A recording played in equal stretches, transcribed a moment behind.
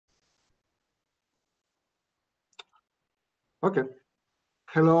Okay.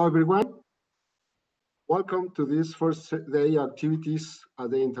 Hello, everyone. Welcome to this first day activities at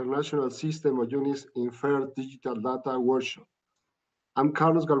the International System of Units in Fair Digital Data Workshop. I'm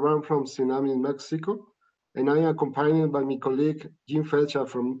Carlos Galvan from Tsunami in Mexico, and I am accompanied by my colleague Jim Felcha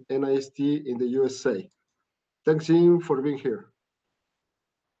from NIST in the USA. Thanks, Jim, for being here.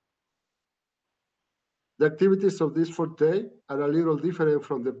 The activities of this fourth day are a little different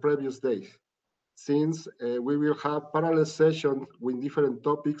from the previous days, since we will have parallel sessions with different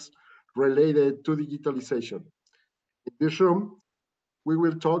topics related to digitalization. In this room, we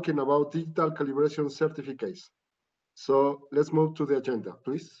will talking about digital calibration certificates. So let's move to the agenda,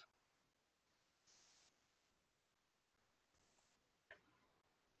 please.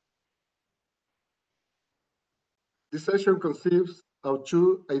 This session consists of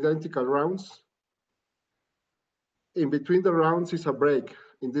two identical rounds. In between the rounds is a break.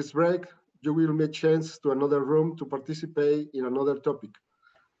 In this break, you will make chance to another room to participate in another topic.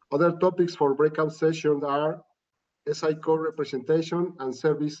 Other topics for breakout sessions are SI code representation and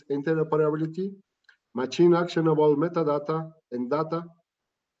service interoperability, machine actionable metadata,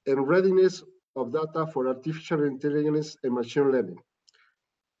 and readiness of data for artificial intelligence and machine learning.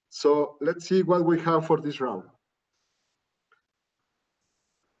 So let's see what we have for this round.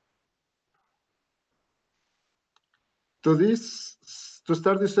 To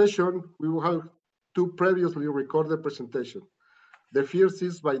start this session, we will have two previously recorded presentations. The first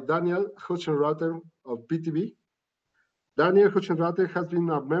is by Daniel Hutchenrater of PTV. Daniel Hutchenrater has been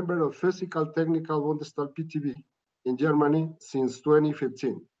a member of Physical Technical Bundestag PTV in Germany since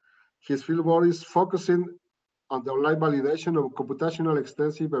 2015. His fieldwork is focusing on the online validation of computational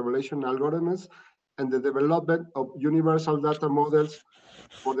extensive evaluation algorithms and the development of universal data models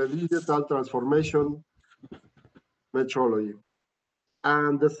for the digital transformation metrology.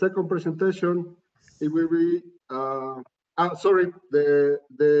 And the second presentation, it will be, the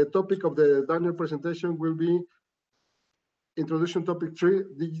topic of the Daniel presentation will be Introduction Topic 3,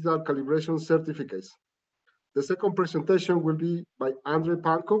 Digital Calibration Certificates. The second presentation will be by Andrei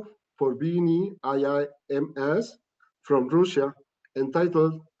Pankov for BNE IIMS from Russia,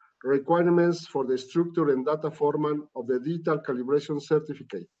 entitled Requirements for the Structure and Data Format of the Digital Calibration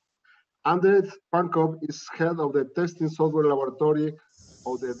Certificate. Andrei Pankov is head of the testing software laboratory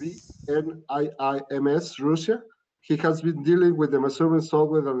of the BNIIMS Russia. He has been dealing with the measurement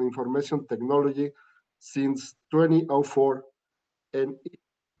software and information technology since 2004 and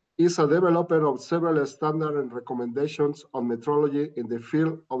is a developer of several standards and recommendations on metrology in the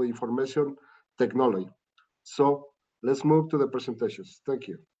field of information technology. So let's move to the presentations. Thank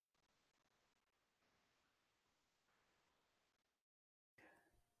you.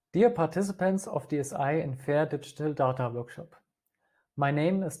 Dear participants of DSI and Fair Digital Data Workshop, my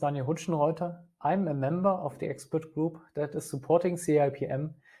name is Daniel Hutchenreuter. I'm a member of the expert group that is supporting CIPM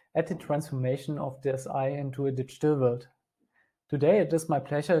at the transformation of DSI into a digital world. Today, it is my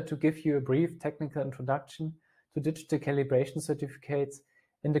pleasure to give you a brief technical introduction to digital calibration certificates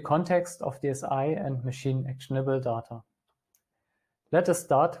in the context of DSI and machine actionable data. Let us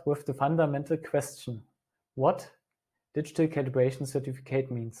start with the fundamental question: what digital calibration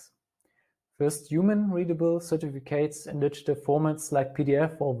certificate means. First, human-readable certificates in digital formats like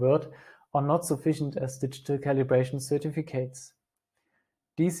PDF or Word are not sufficient as digital calibration certificates.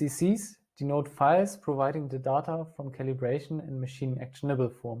 DCCs denote files providing the data from calibration in machine actionable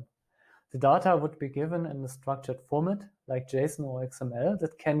form. The data would be given in a structured format like JSON or XML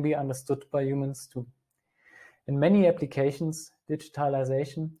that can be understood by humans too. In many applications,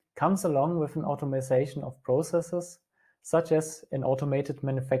 digitalization comes along with an automation of processes, such as in automated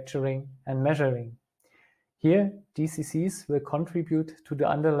manufacturing and measuring. Here, DCCs will contribute to the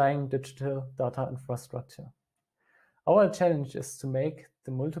underlying digital data infrastructure. Our challenge is to make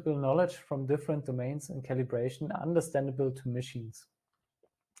the multiple knowledge from different domains in calibration understandable to machines.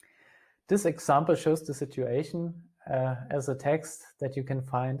 This example shows the situation as a text that you can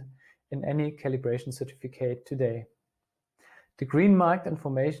find in any calibration certificate today. The green marked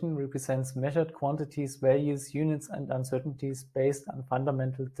information represents measured quantities, values, units, and uncertainties based on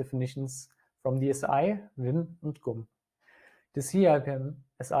fundamental definitions from the SI, WIM, and GUM. The CIPM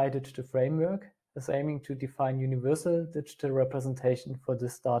SI digital framework is aiming to define universal digital representation for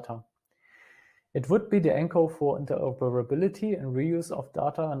this data. It would be the anchor for interoperability and reuse of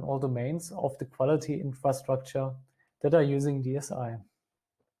data in all domains of the quality infrastructure that are using DSI.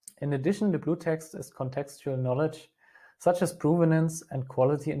 In addition, the blue text is contextual knowledge, such as provenance and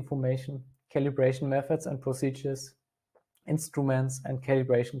quality information, calibration methods and procedures, instruments and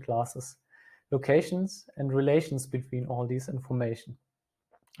calibration classes, locations and relations between all these information.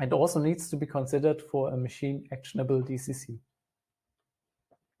 It also needs to be considered for a machine actionable DCC.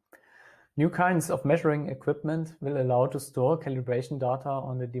 New kinds of measuring equipment will allow to store calibration data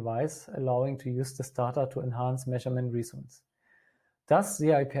on the device, allowing to use this data to enhance measurement results. Thus, the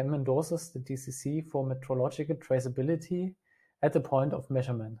BIPM endorses the DCC for metrological traceability at the point of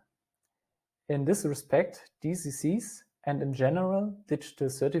measurement. In this respect, DCCs and in general, digital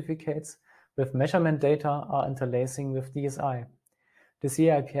certificates with measurement data are interlacing with DSI. The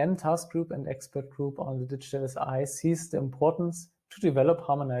CIPM task group and expert group on the digital SI sees the importance to develop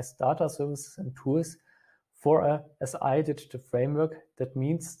harmonized data services and tools for a SI digital framework that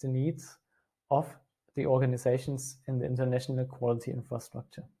meets the needs of the organizations in the international quality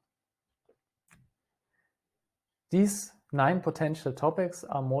infrastructure. These 9 potential topics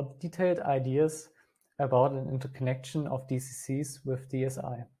are more detailed ideas about an interconnection of DCCs with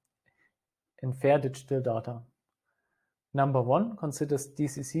DSI in fair digital data. Number 1 considers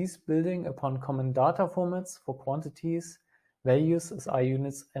DCCs building upon common data formats for quantities, values, SI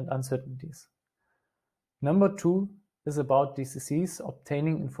units, and uncertainties. Number 2 is about DCCs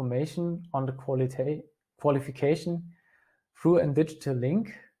obtaining information on the qualification through a digital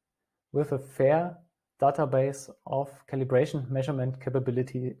link with a fair database of calibration measurement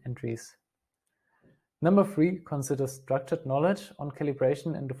capability entries. Number 3 considers structured knowledge on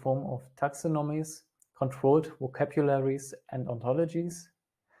calibration in the form of taxonomies, controlled vocabularies, and ontologies.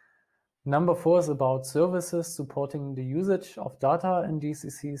 Number 4 is about services supporting the usage of data in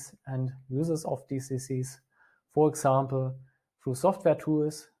DCCs and users of DCCs, for example, through software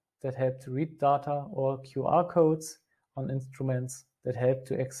tools that help to read data or QR codes on instruments that help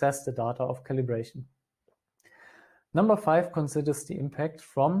to access the data of calibration. Number 5 considers the impact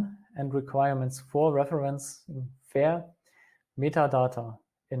from and requirements for reference fair metadata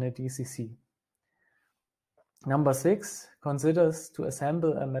in a DCC. Number 6 considers to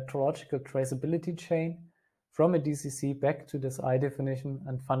assemble a metrological traceability chain from a DCC back to this I definition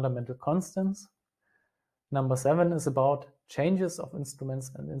and fundamental constants. Number 7 is about changes of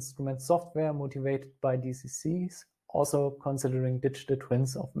instruments and instrument software motivated by DCCs, also considering digital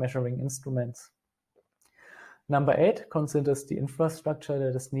twins of measuring instruments. Number 8 considers the infrastructure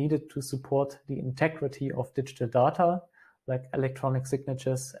that is needed to support the integrity of digital data, like electronic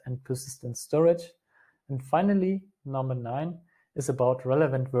signatures and persistent storage. And finally, number 9 is about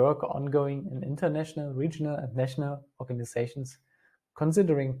relevant work ongoing in international, regional, and national organizations,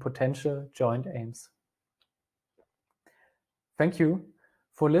 considering potential joint aims. Thank you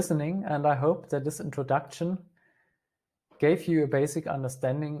for listening, and I hope that this introduction gave you a basic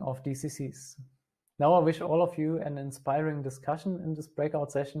understanding of DCCs. Now I wish all of you an inspiring discussion in this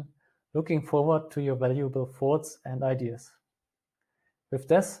breakout session, looking forward to your valuable thoughts and ideas. With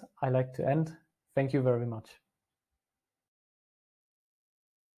this, I'd like to end. Thank you very much.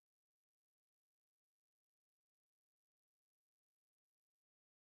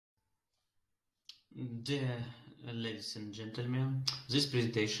 Dear ladies and gentlemen, this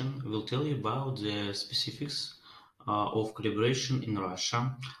presentation will tell you about the specifics of calibration in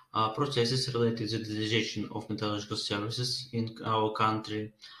Russia, processes related to the digitalization of meteorological services in our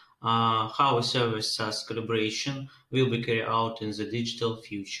country, how a service as calibration will be carried out in the digital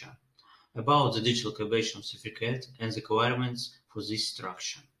future, about the digital calibration certificate and the requirements for this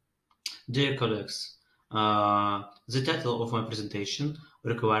structure. Dear colleagues, the title of my presentation,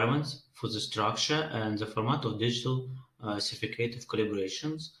 Requirements for the Structure and the Format of Digital Certificate of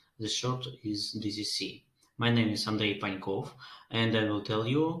Calibrations. The short is DCC. My name is Andrei Pankov, and I will tell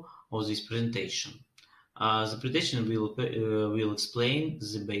you of this presentation. The presentation will explain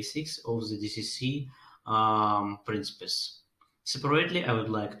the basics of the DCC principles. Separately, I would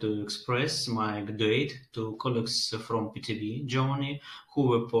like to express my gratitude to colleagues from PTB Germany who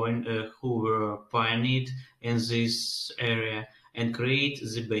were pioneered in this area and create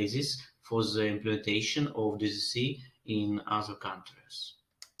the basis for the implementation of DCC in other countries.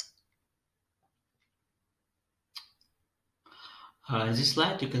 In this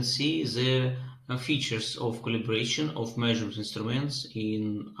slide, you can see the features of calibration of measurement instruments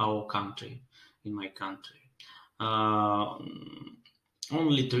in our country, in my country.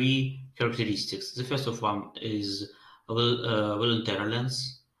 Only 3 characteristics. The first of one is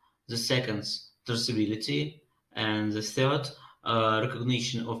voluntariness, the second, traceability, and the third,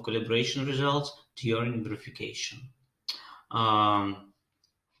 recognition of calibration results during verification.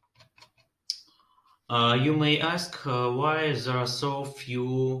 You may ask why there are so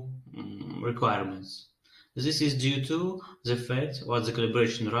few requirements. This is due to the fact that the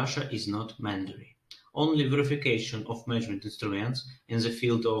calibration in Russia is not mandatory. Only verification of measurement instruments in the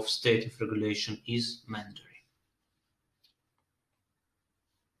field of state of regulation is mandatory.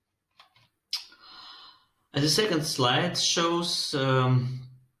 And the second slide shows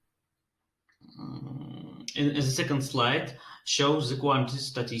And the second slide shows the quantity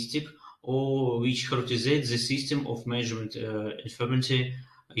statistic which characterizes the system of measurement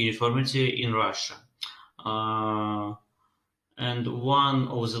uniformity in Russia. And one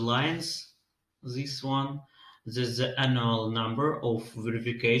of the lines, this one, is the annual number of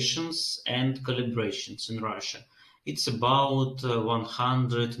verifications and calibrations in Russia. It's about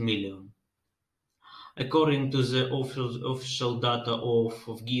 100 million. According to the official data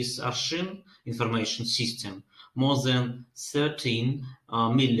of GIS Arshin information system, more than 13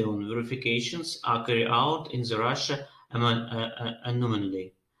 million verifications are carried out in the Russia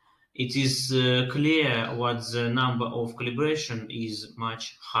annually. It is clear what the number of calibration is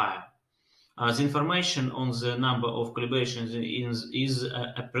much higher. The information on the number of calibrations is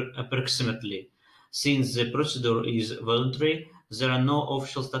approximately. Since the procedure is voluntary, there are no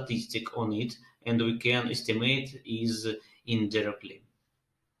official statistics on it, and we can estimate it indirectly.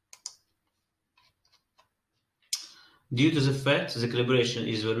 Due to the fact the calibration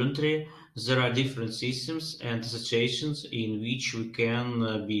is voluntary, there are different systems and situations in which we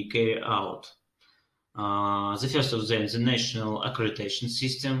can be carried out. The first of them, the national accreditation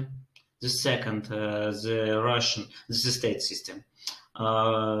system. The second, the state system.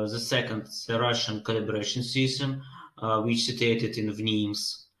 The second, the Russian calibration system, which situated in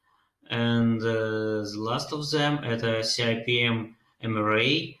VNIMS. And the last of them, at CIPM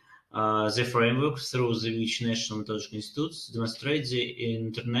MRA, the framework through which national methodological institutes demonstrate the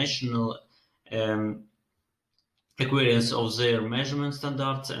international equivalence of their measurement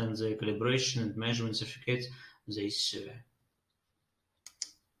standards and the calibration and measurement certificates they issue.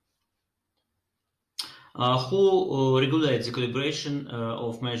 Who regulates the calibration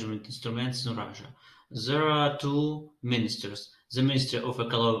of measurement instruments in Russia? There are two ministers: the Ministry of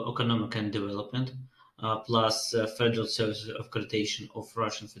Economic and Development, plus Federal Service of Accreditation of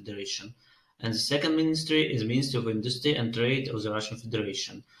Russian Federation, and the second ministry is the Ministry of Industry and Trade of the Russian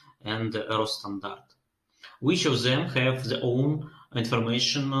Federation and Rosstandart. Which of them have their own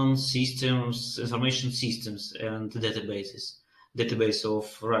information systems and databases? Database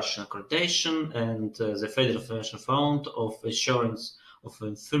of Russian accreditation and the Federal Information Fund of Assurance of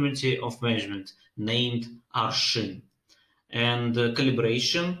Infirmity of Measurement, named Arshin. And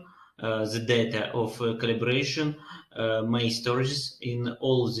calibration, the data of calibration may storages in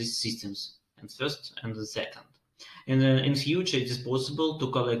all these systems, and first and the second. And in future, it is possible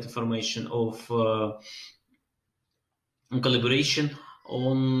to collect information of calibration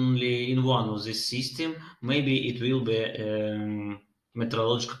only in one of this system. Maybe it will be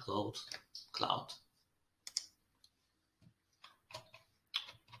meteorological cloud.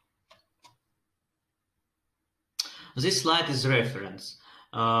 This slide is reference.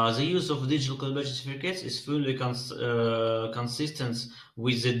 The use of digital calibration certificates is fully consistent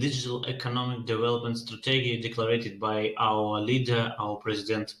with the digital economic development strategy declared by our leader, our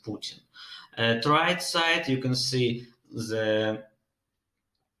President Putin. At the right side, you can see the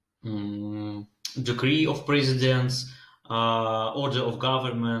decree of presidents, order of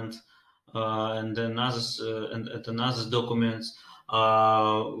government, and another documents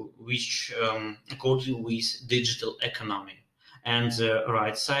which according with digital economy. And the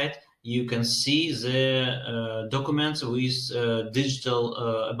right side, you can see the documents with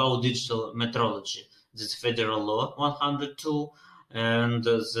about digital metrology. This is Federal Law 102 and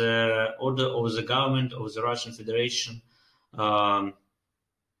the order of the government of the Russian Federation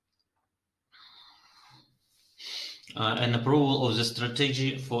an approval of the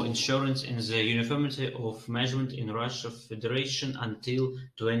strategy for insurance in the uniformity of measurement in Russia Federation until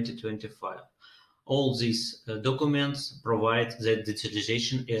 2025. All these documents provide the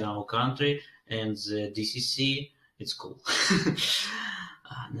digitalization in our country, and the DCC, it's cool.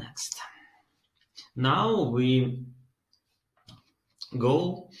 Next. Now we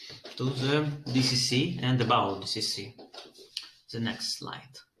go to the DCC and about DCC. The next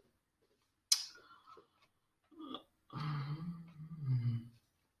slide.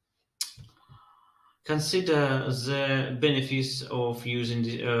 Consider the benefits of using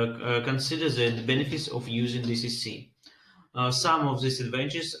DCC. Some of these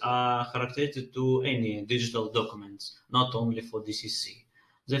advantages are characteristic to any digital documents, not only for DCC.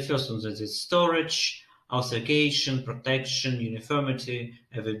 The first one is storage, authentication, protection, uniformity,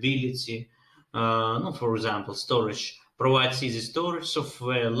 availability. For example, storage provides easy storage,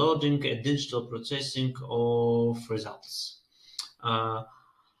 software loading, and digital processing of results.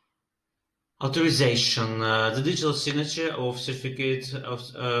 Authorization. The digital signature of certificate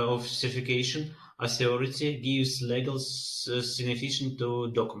of certification authority gives legal signification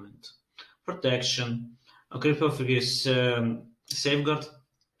to document. Protection. Cryptography safeguard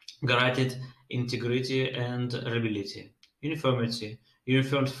granted integrity and reliability, uniformity,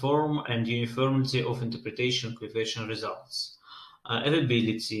 uniform form and uniformity of interpretation of qualification results.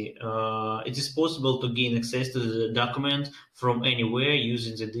 Availability. It is possible to gain access to the document from anywhere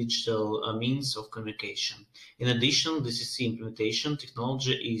using the digital means of communication. In addition, DCC implementation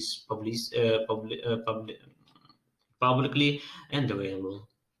technology is publicly and available.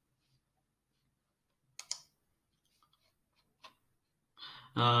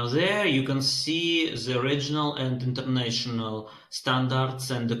 There you can see the regional and international standards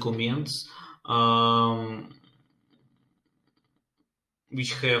and documents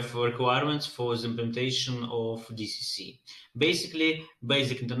which have requirements for the implementation of DCC. Basically,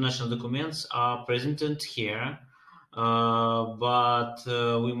 basic international documents are presented here, but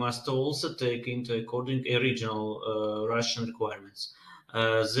we must also take into account regional Russian requirements.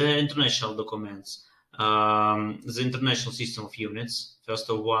 The international documents, the International System of Units, first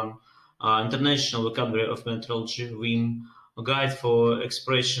of one, International Vocabulary of Metrology, VIM, a Guide for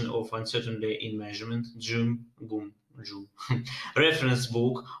Expression of Uncertainty in Measurement, JUM, GUM. Reference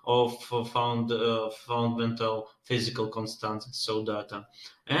book of fundamental physical constants, so data,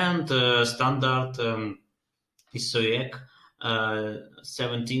 and standard ISOEC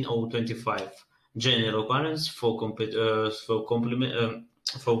 17025, general requirements for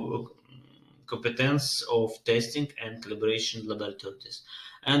competence of testing and calibration laboratories.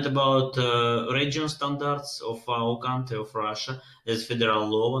 And about regional standards of our country, of Russia, is Federal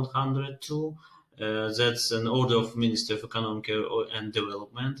Law 102. That's an order of Ministry of Economic and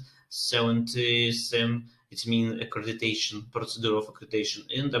Development. 77, it means accreditation, procedure of accreditation,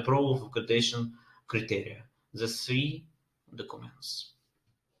 and approval of accreditation criteria. The three documents.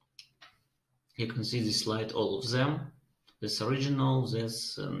 You can see this slide, all of them. This original,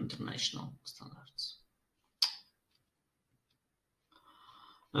 this international standards.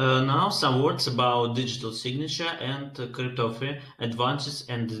 Now some words about digital signature and cryptography, advantages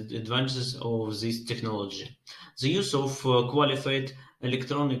of this technology. The use of qualified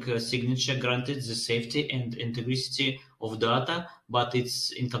electronic signature granted the safety and integrity of data, but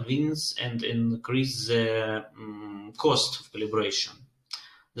its inconvenience and increase the cost of calibration.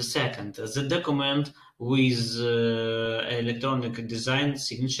 The second, the document with electronic design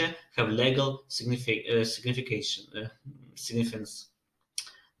signature have legal significance.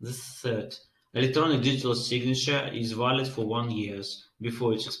 The third, electronic digital signature is valid for 1 year.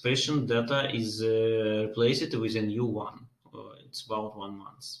 Before its expiration, data is replaced with a new one. It's about 1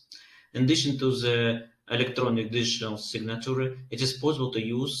 month. In addition to the electronic digital signature, it is possible to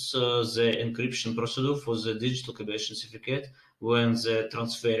use the encryption procedure for the digital calibration certificate when the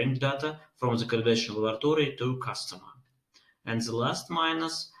transferring data from the calibration laboratory to customer. And the last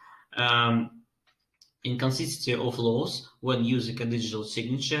minus, inconsistency of laws when using a digital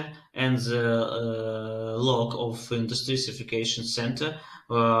signature and the log of industry certification center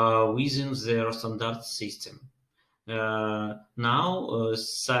within their standard system. Now,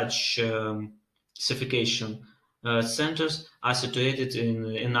 such certification centers are situated in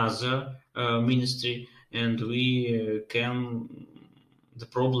another ministry, and we can the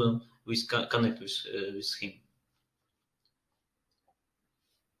problem with connect with him.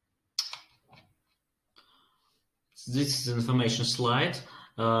 This is an information slide.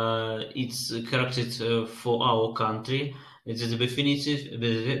 It's corrected for our country. It is definitive.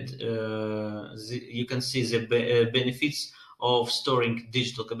 You can see the benefits of storing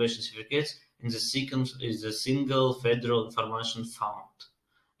digital calibration certificates in the single federal information fund,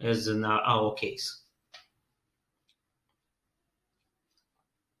 as in our case.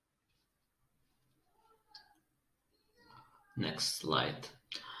 Next slide.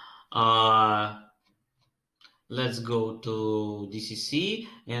 Let's go to DCC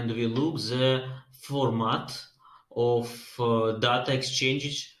and we look the format of data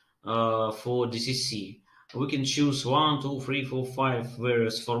exchange for DCC. We can choose 1, 2, 3, 4, 5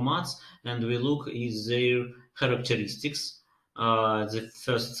 various formats, and we look at their characteristics. The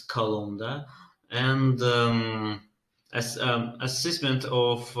first column there, and assessment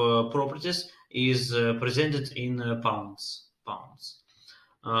of properties is presented in pounds.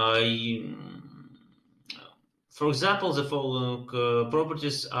 For example, the following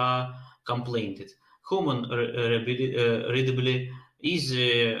properties are complained: human readability,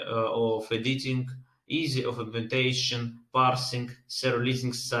 easy of editing, easy of implementation, parsing,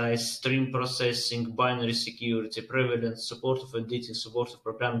 serializing size, stream processing, binary security, prevalence, support of editing, support of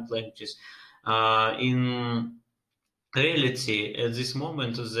programming languages. In reality, at this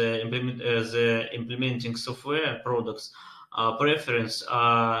moment, the implementing software products preference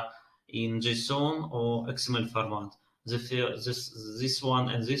are in JSON or XML format. This one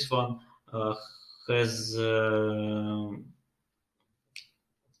and this one has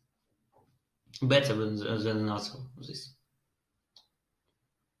better than another. This.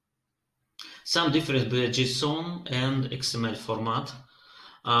 Some difference between JSON and XML format.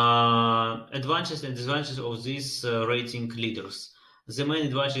 Advantages and disadvantages of these rating leaders. The main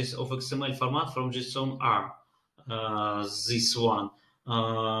advantages of XML format from JSON are this one.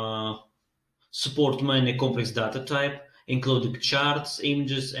 Support many complex data types, including charts,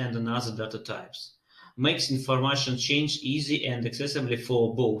 images, and other data types. Makes information change easy and accessible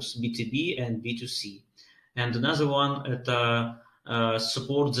for both B2B and B2C. And another one, it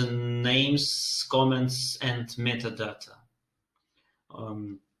supports the names, comments, and metadata.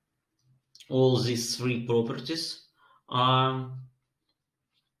 All these three properties are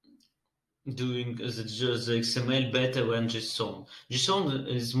doing the XML better than JSON. JSON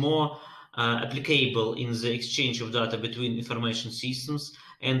is more applicable in the exchange of data between information systems,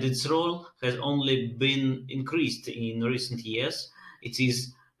 and its role has only been increased in recent years. It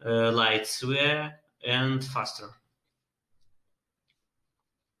is lightweighter and faster.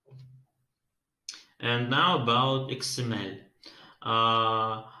 And now about XML.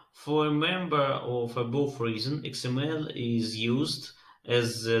 For a member of both reasons, XML is used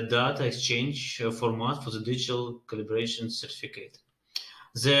as a data exchange format for the digital calibration certificate.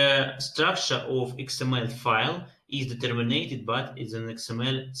 The structure of XML file is determined by an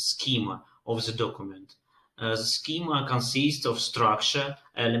XML schema of the document. The schema consists of structure,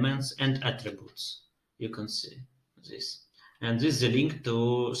 elements, and attributes. You can see this. And this is the link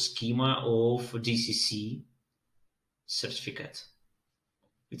to schema of DCC certificate.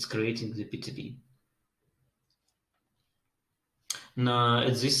 It's creating the P2P. Now,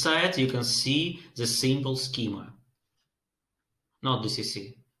 at this site, you can see the simple schema, not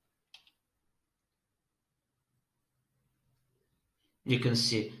DCC. You can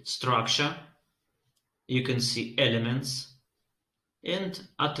see structure, you can see elements and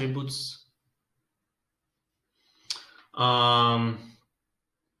attributes. The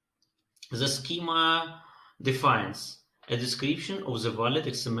schema defines a description of the valid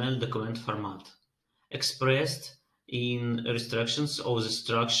XML document format, expressed in restrictions of the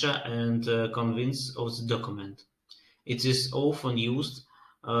structure and contents of the document. It is often used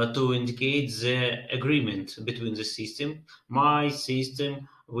to indicate the agreement between the system. My system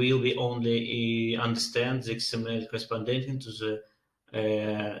will be only understand the XML corresponding to the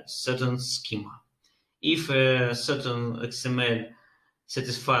certain schema. If a certain XML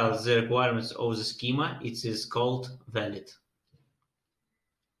satisfies the requirements of the schema, it is called valid.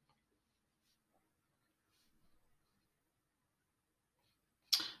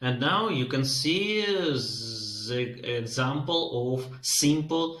 And now you can see the example of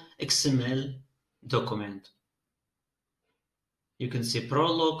simple XML document. You can see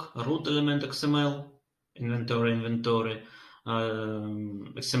prologue, root element XML, inventory,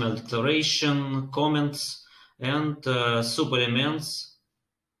 XML declaration, comments, and subelements.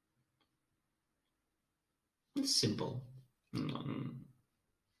 It's simple.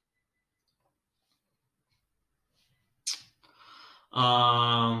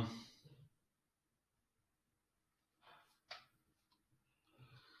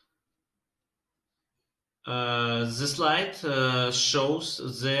 The slide shows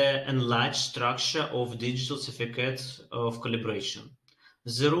the enlarged structure of digital certificate of calibration.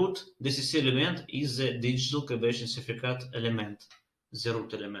 The root DCC element is the digital calibration certificate element, the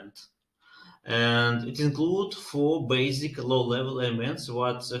root element. And it includes 4 basic low-level elements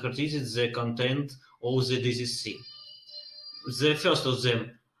what characterizes the content of the DCC. The first of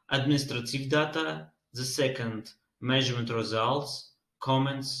them, administrative data. The second, measurement results,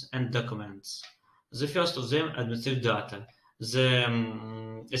 comments, and documents. The first of them, administrative data. The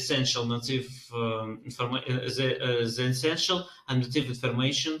essential essential administrative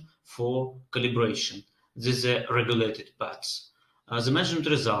information for calibration. These are regulated parts. The measurement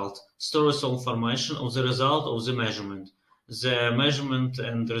result stores all information on the result of the measurement. The measurement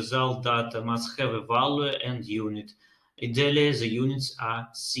and result data must have a value and unit. Ideally, the units are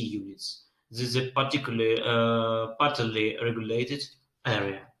C units. This is a particularly partly regulated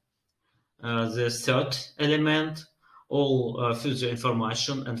area. The third element, all future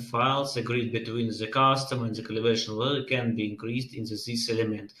information and files agreed between the customer and the calibration level can be increased in this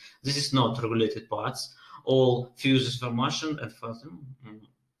element. This is not regulated parts. All future information and files,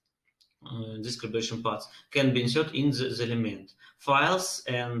 this calibration parts can be inserted in the element. Files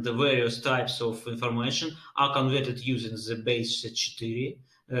and the various types of information are converted using the base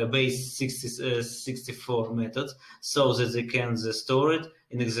 64 method, so that they can store it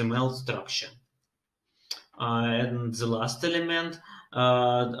in XML structure. And the last element,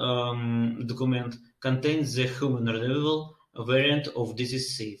 document, contains the human readable variant of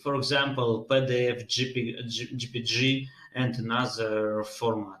DCC. For example, PDF, JPG, and another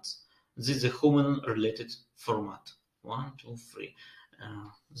formats. This is a human-related format. 1, 2, 3.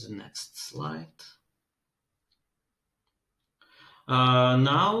 The next slide.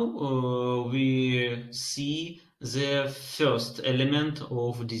 Now we see the first element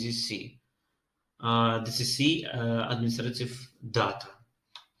of DCC. DCC administrative data.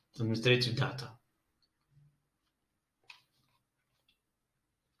 The administrative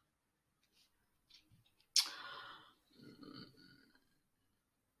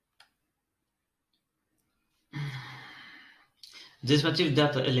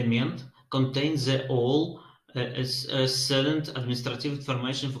data element contains the all excellent administrative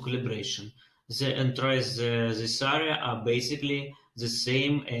information for calibration. The entries this area are basically the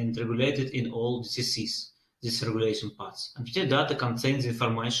same and regulated in all DCCs, these regulation parts. Administrative data contains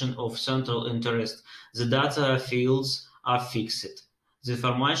information of central interest. The data fields are fixed. The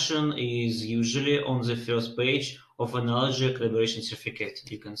information is usually on the first page of analogy calibration certificate.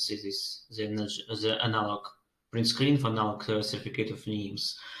 You can see this, the analog print screen for analog certificate of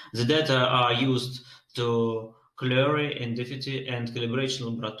names. The data are used to query identity and calibration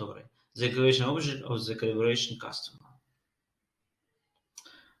laboratory, the calibration object of the calibration customer.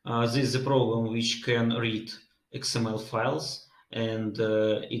 This is a program which can read XML files, and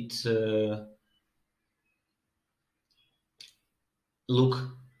it look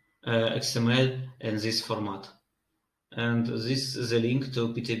XML in this format. And this is a link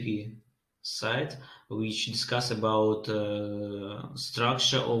to PTB site which discuss about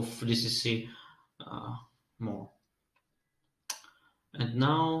structure of DCC more. And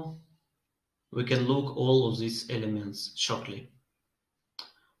now we can look all of these elements shortly.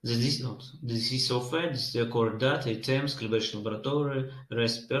 The DCC software, this is the core data, items, calibration laboratory,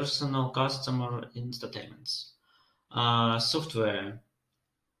 REST personal, customer, entertainments. Software.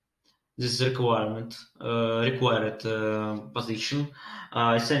 This is required position,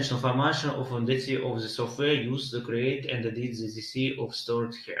 essential information of identity of the software used to create and edit the DCC of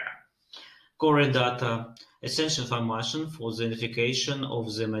stored here. Core data, essential information for the identification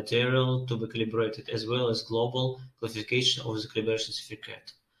of the material to be calibrated, as well as global classification of the calibration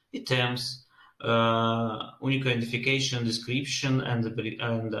certificate. Items, unique identification, description, and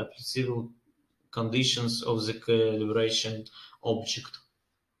applicable conditions of the calibration object.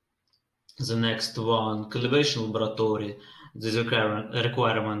 The next one, calibration laboratory, the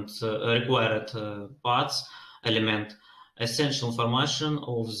required parts, element, essential information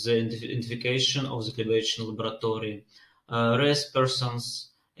of the identification of the calibration laboratory, REST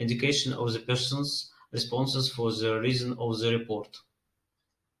persons, indication of the person's responses for the reason of the report.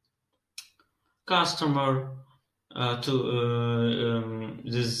 Customer,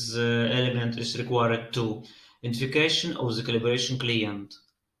 this element is required to identification of the calibration client.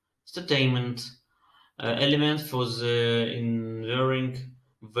 Statement, element for the inverting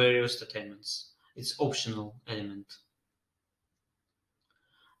various statements. It's optional element.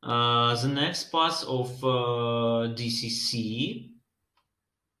 The next part of DCC,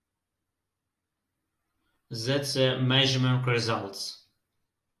 that's measurement results.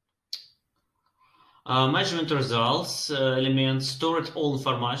 Measurement results element stored all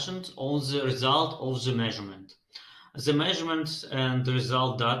information on the result of the measurement. The measurement and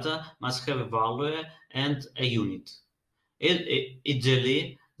result data must have a value and a unit.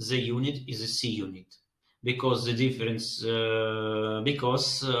 Ideally, the unit is a C unit because the difference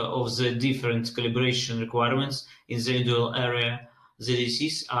because of the different calibration requirements in the individual area, the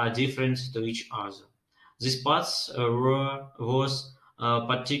DCs are different to each other. These parts was a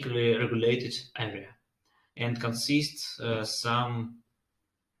particularly regulated area and consists some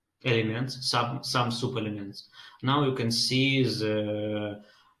elements, some sub-elements. Now you can see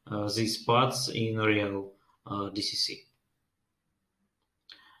these parts in real DCC.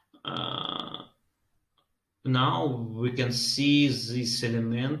 Now we can see this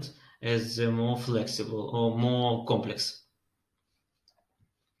element as more flexible or more complex.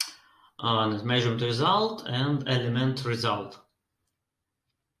 Measurement result and element result.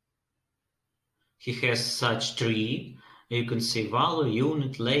 He has such three. You can see value,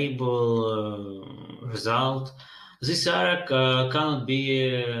 unit, label, result. This area cannot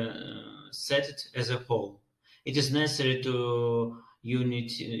be set as a whole. It is necessary to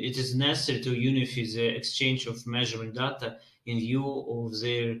unify the exchange of measurement data in view of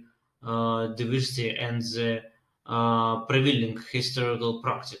their diversity and the prevailing historical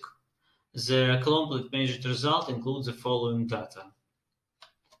practice. The complete measured result includes the following data,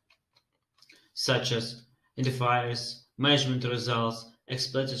 such as identifiers, measurement results,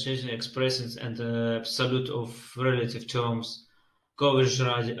 explicit expressions and absolute of relative terms, coverage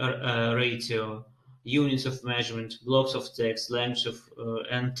ratio, units of measurement, blocks of text, length of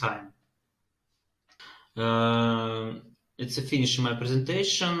and time. It's a finish my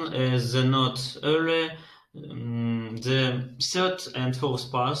presentation. As a note earlier, the third and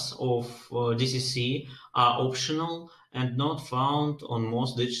fourth pass of DCC are optional and not found on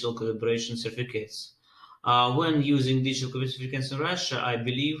most digital calibration certificates. When using digital calibration certificates in Russia, I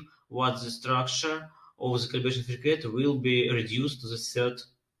believe what the structure of the calibration certificate will be reduced to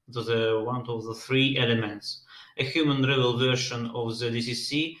the one of the three elements. A human level version of the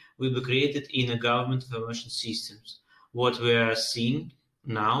DCC will be created in a government information systems. What we are seeing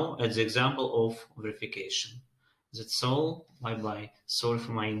now as the example of verification. That's all. Bye-bye. Sorry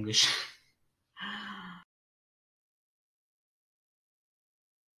for my English.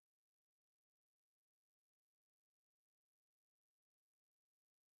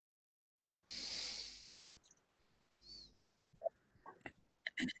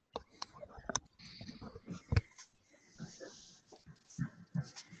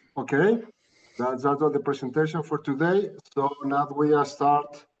 Okay, that's all the presentation for today. So now we are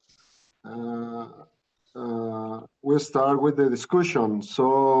we'll start with the discussion.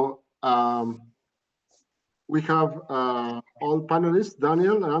 So we have all panelists,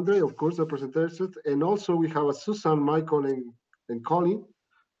 Daniel and Andre, of course, the presenters, and also we have Susan, Michael, and Colin.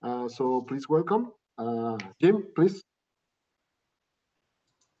 So please welcome. Jim, please.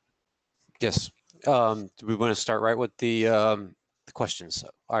 Yes. Do we want to start right with the questions?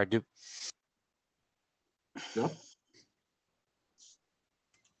 All right, Yeah.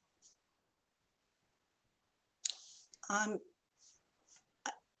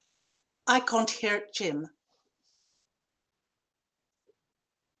 I can't hear Jim.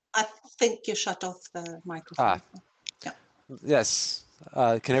 I think you shut off the microphone. Yeah. Yes.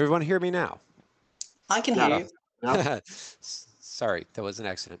 Can everyone hear me now? I can hear you. Yeah. Sorry, that was an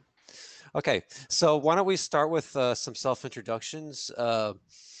accident. Okay, so why don't we start with some self-introductions.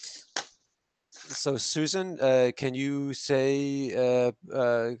 So Susan, can you say a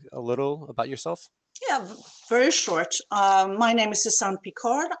little about yourself? Yeah, very short. My name is Susanne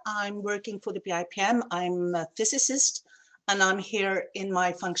Picard. I'm working for the BIPM. I'm a physicist, and I'm here in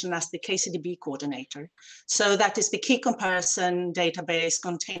my function as the KCDB coordinator. So that is the key comparison database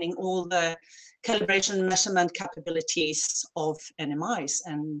containing all the calibration measurement capabilities of NMIs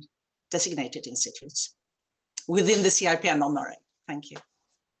and designated institutes within the CIPM MRA. Thank you.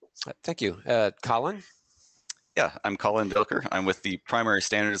 Thank you. Colin? Yeah, I'm Colin Delker. I'm with the Primary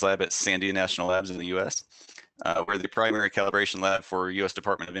Standards Lab at Sandia National Labs in the U.S. We're the primary calibration lab for U.S.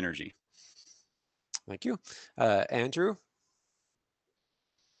 Department of Energy. Thank you. Andrew?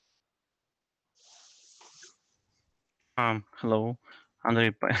 Hello,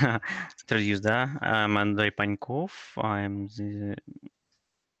 Andrei I'm Andrei Pankov. I'm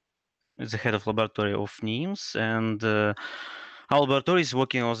the head of laboratory of NIMS, and our laboratory is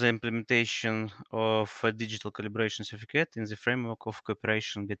working on the implementation of a digital calibration certificate in the framework of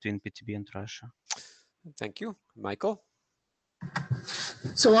cooperation between PTB and Russia. Thank you. Michael?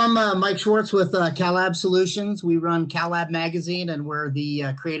 So I'm Mike Schwartz with CalLab Solutions. We run CalLab Magazine, and we're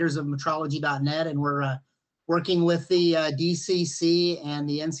the creators of metrology.net, and we're working with the DCC and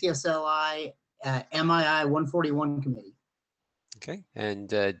the NCSLI MII 141 committee. Okay, and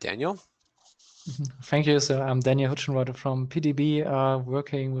Daniel? Thank you. So I'm Daniel Hutchenreuther from PDB,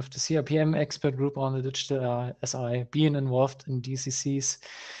 working with the CIPM expert group on the digital SI, being involved in DCCs,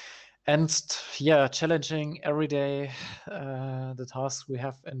 and yeah, challenging every day the tasks we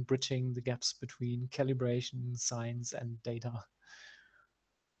have in bridging the gaps between calibration, science, and data.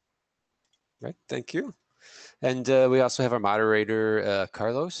 Right, thank you. And we also have our moderator,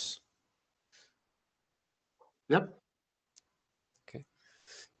 Carlos. Yep. Okay.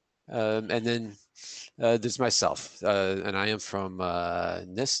 And then there's myself, and I am from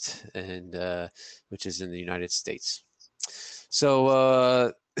NIST, and which is in the United States.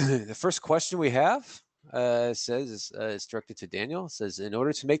 So the first question we have says, it's directed to Daniel. It says, in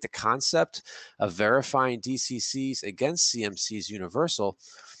order to make the concept of verifying DCCs against CMCs universal,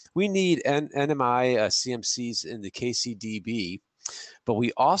 we need NMI CMCs in the KCDB, but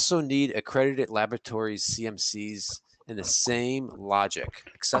we also need accredited laboratories CMCs in the same logic,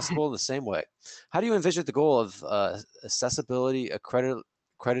 accessible in the same way. How do you envision the goal of accessibility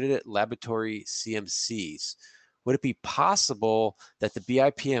accredited laboratory CMCs? Would it be possible that the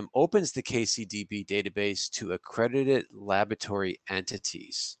BIPM opens the KCDB database to accredited laboratory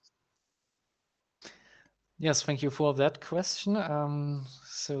entities? Yes, thank you for that question.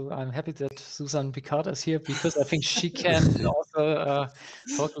 So I'm happy that Susan Picard is here because I think she can also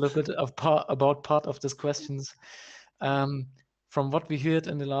talk a little bit about part of these questions. From what we heard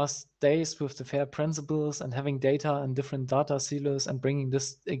in the last days with the FAIR principles and having data and different data silos and bringing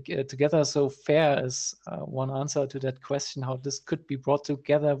this together. So FAIR is one answer to that question, how this could be brought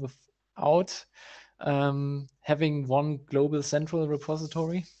together without having one global central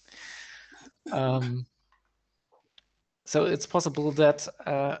repository. So it's possible that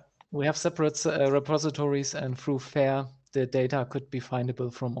we have separate repositories, and through FAIR, the data could be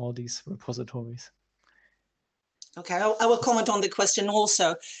findable from all these repositories. Okay, I will comment on the question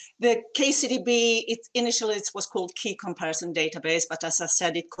also. The KCDB, initially it was called Key Comparison Database, but as I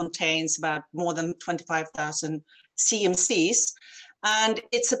said, it contains about more than 25,000 CMCs. And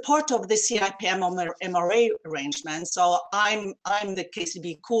it's a part of the CIPM MRA arrangement. So I'm the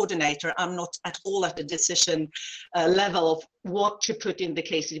KCDB coordinator. I'm not at all at the decision level of what to put in the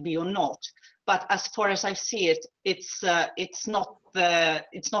KCDB or not. But as far as I see it, it's not the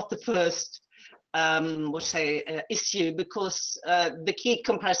first issue, because the key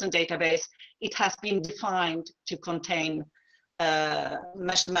comparison database, it has been defined to contain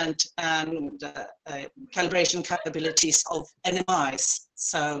measurement and calibration capabilities of NMIs.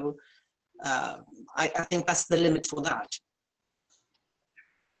 So I think that's the limit for that.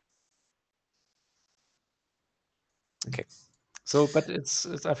 Okay. So, but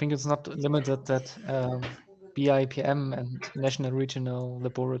I think it's not limited that BIPM and national regional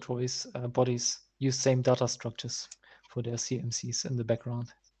laboratories bodies use same data structures for their CMCs in the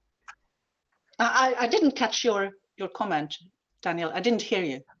background. I didn't catch your comment, Daniel. I didn't hear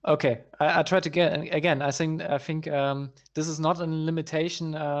you. Okay, I tried to get again. I think this is not a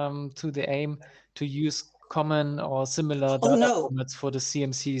limitation to the aim to use common or similar data formats for the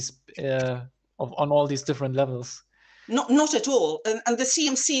CMCs on all these different levels. Not at all. And the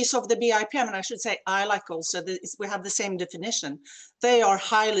CMCs of the BIPM, and I should say ILAC also, we have the same definition. They are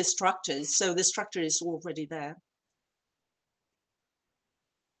highly structured, so the structure is already there.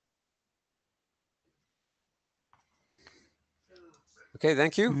 Okay,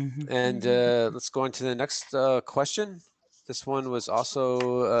 thank you. And let's go on to the next question. This one was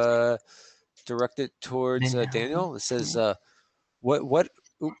also directed towards Daniel. It says, just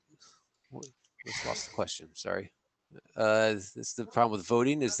lost the question, sorry. This is the problem with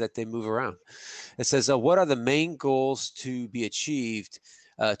voting, is that they move around. It says, what are the main goals to be achieved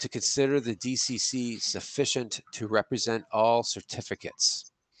to consider the DCC sufficient to represent all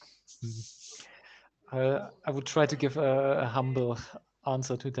certificates? I would try to give a humble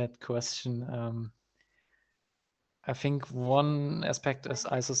answer to that question. I think one aspect is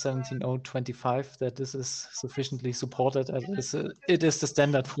ISO 17025, that this is sufficiently supported. It is the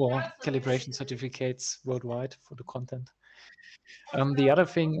standard for calibration certificates worldwide for the content. The other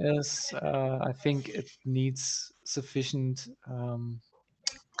thing is, I think it needs sufficient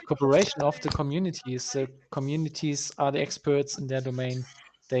cooperation of the communities. The communities are the experts in their domain.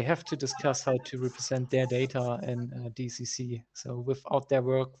 They have to discuss how to represent their data in DCC. So without their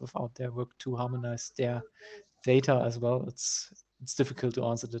work to harmonize their data as well, it's difficult to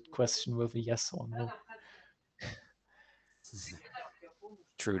answer that question with a yes or no.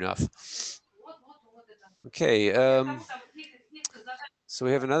 True enough. Okay, so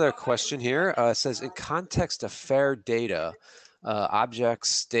we have another question here. It says, in context of FAIR data,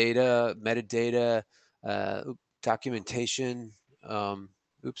 objects, data, metadata, documentation.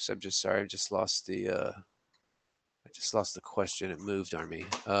 Oops, I'm just sorry. I just lost the question. It moved on me.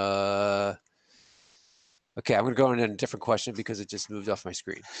 Okay, I'm going to go on a different question because it just moved off my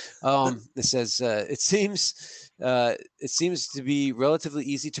screen. It says, it seems to be relatively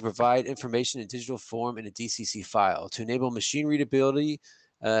easy to provide information in digital form in a DCC file. To enable machine readability,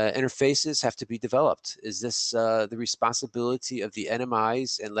 interfaces have to be developed. Is this the responsibility of the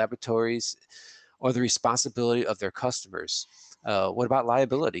NMIs and laboratories, or the responsibility of their customers? What about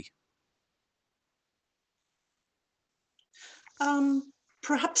liability?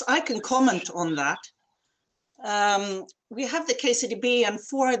 Perhaps I can comment on that. We have the KCDB, and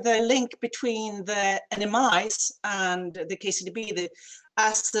for the link between the NMIs and the KCDB,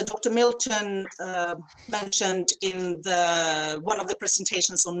 as Dr. Milton mentioned in one of the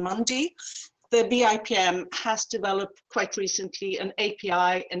presentations on Monday, the BIPM has developed quite recently an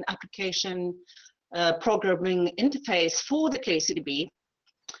API, an application programming interface for the KCDB,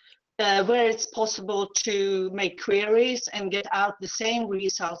 where it's possible to make queries and get out the same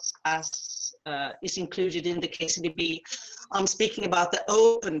results as is included in the KCDB. I'm speaking about the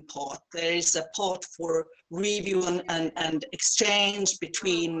open part. There is a part for review and exchange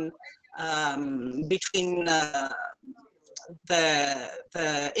between between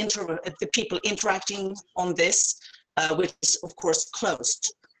the people interacting on this, which is of course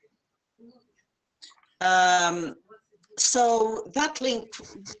closed. So that link,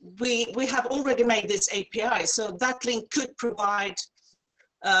 we have already made this API, so that link could provide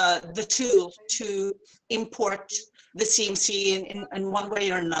the tool to import the CMC in one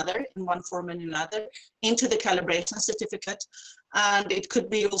way or another, in one form or another, into the calibration certificate. And it could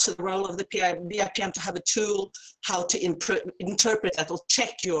be also the role of the BIPM to have a tool how to interpret that or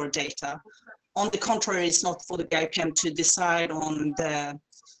check your data. On the contrary, it's not for the BIPM to decide on the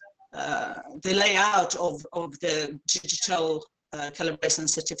layout of the digital calibration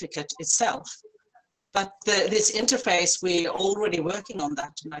certificate itself. But this interface, we're already working on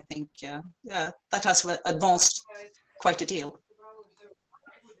that, and I think yeah, that has advanced quite a deal.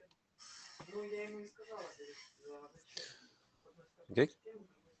 Okay.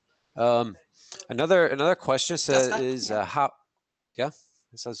 Another question is how? Yeah,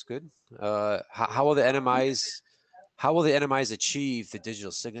 that sounds good. How will the NMIs achieve the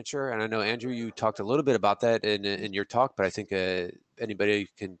digital signature? And I know, Andrew, you talked a little bit about that in your talk, but I think anybody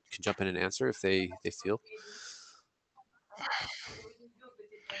can jump in and answer if they feel.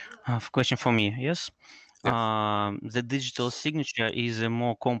 Question for me, yes. Yeah. The digital signature is a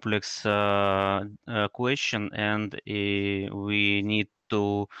more complex question, and we need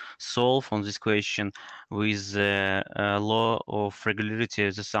to solve on this question with the law of regularity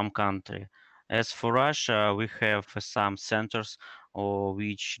of some country. As for Russia, we have some centers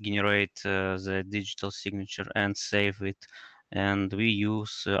which generate the digital signature and save it, and we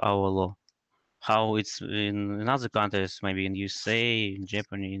use our law. How it's in other countries, maybe in USA, in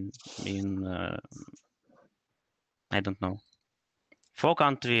Japan, in I don't know. For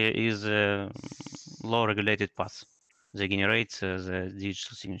country is a law-regulated path. They generate the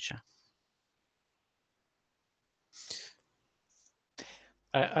digital signature.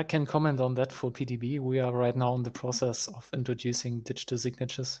 I can comment on that for PDB. We are right now in the process of introducing digital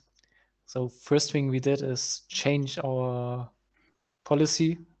signatures. So first thing we did is change our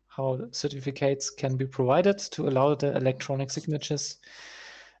policy, how certificates can be provided to allow the electronic signatures.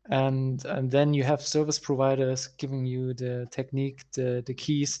 And then you have service providers giving you the technique, the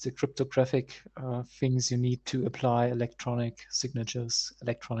keys, the cryptographic things you need to apply electronic signatures,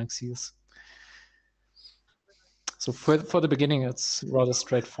 electronic seals. So for the beginning, it's rather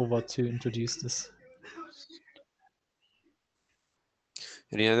straightforward to introduce this.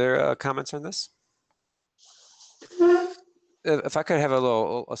 Any other comments on this? If I could have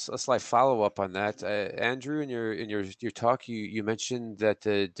a slight follow-up on that, Andrew, in your talk, you mentioned that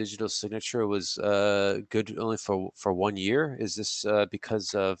the digital signature was good only for 1 year. Is this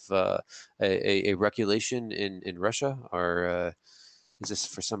because of a regulation in Russia, or is this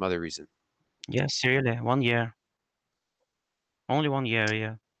for some other reason? Yes, really, 1 year. Only 1 year,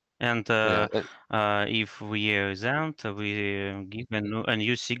 yeah. And if we resent, we give a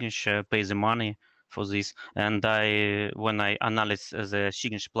new signature, pay the money for this. And when I analyze the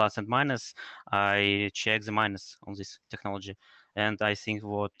signature plus and minus, I check the minus on this technology. And I think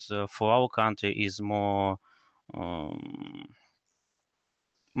what for our country is more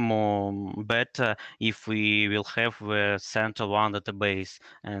better if we will have a central one database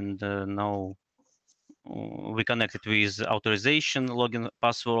and no. We connect it with authorization, login,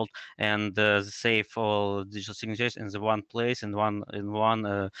 password, and save all digital signatures in the one place in one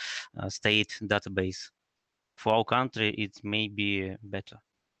state database. For our country, it may be better.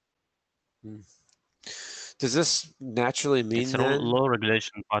 Does this naturally mean it's a low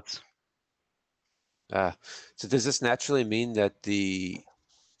regulation part? So does this naturally mean that the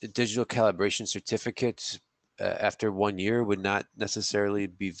digital calibration certificate after 1 year would not necessarily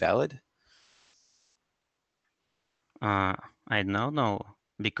be valid? I don't know,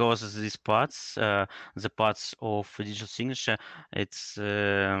 because these parts, the parts of digital signature, it's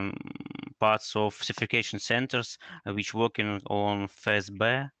parts of certification centers which working on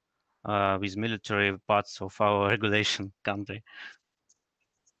FSB with military parts of our regulation country,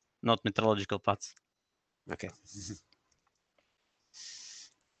 not meteorological parts. Okay.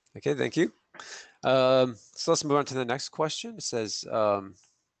 Okay, thank you. So let's move on to the next question. It says,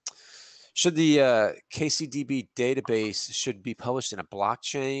 should the KCDB database should be published in a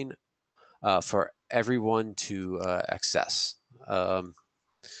blockchain for everyone to access?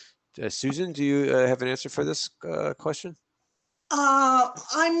 Susan, do you have an answer for this question?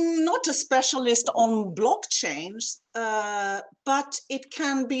 I'm not a specialist on blockchains, but it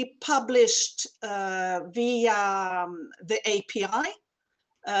can be published via the API,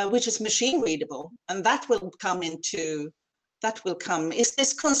 which is machine readable, and that will come into that will come. Is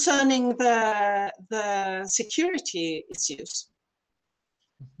this concerning the security issues?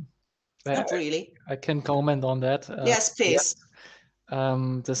 Not really. I can comment on that. Yes, please.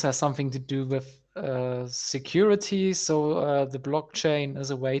 This has something to do with security. So the blockchain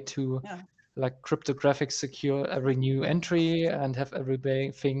is a way to like cryptographic secure every new entry and have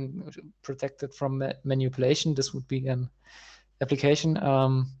everything protected from manipulation. This would be an application.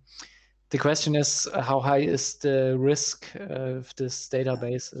 The question is, how high is the risk if this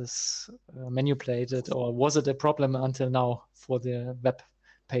database is manipulated, or was it a problem until now for the web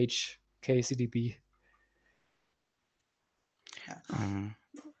page KCDB?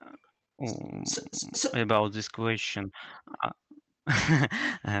 About this question.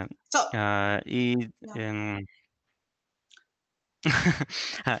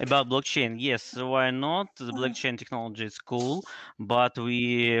 About blockchain, yes, why not? The blockchain technology is cool, but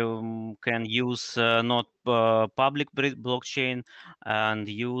we can use not public blockchain and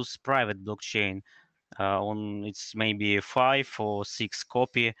use private blockchain. On it's maybe 5 or 6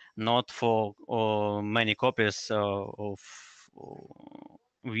 copy, not for many copies of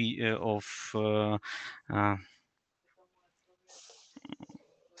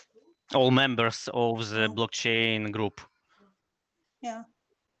all members of the blockchain group. Yeah.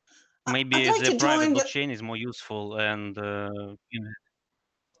 Maybe like the private the... blockchain is more useful and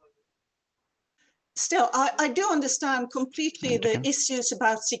Still, I do understand completely the issues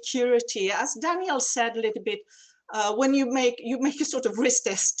about security. As Daniel said a little bit, when you make a sort of risk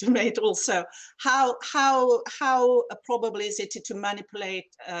estimate also, how probable is it to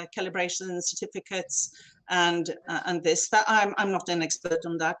manipulate calibration certificates and this? That I'm not an expert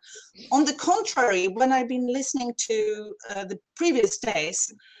on that. On the contrary, when I've been listening to the previous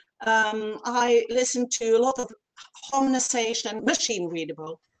days, I listened to a lot of harmonization, machine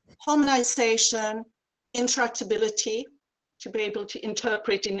readable, harmonization, interactability, to be able to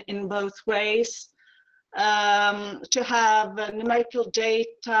interpret in both ways, to have numerical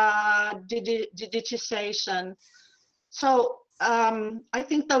data, digitization. So I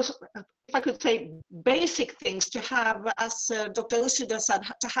think those, if I could say, basic things to have, as Dr. Usuda said,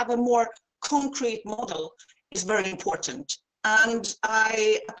 to have a more concrete model is very important. And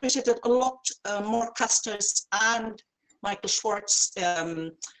I appreciated a lot more Custer's and Michael Schwartz's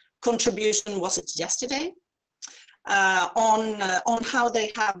contribution, was it yesterday, on how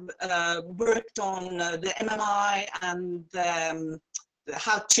they have worked on the MMI and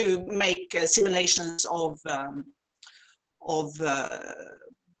how to make simulations of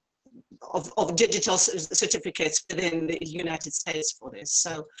digital certificates within the United States for this.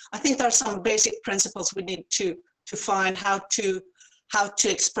 So I think there are some basic principles we need to find how to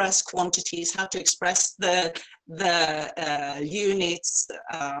express quantities, how to express the units,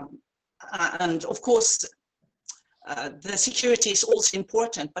 and of course the security is also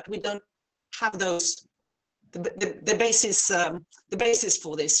important, but we don't have those the basis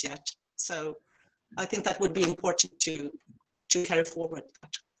for this yet. So I think that would be important to carry forward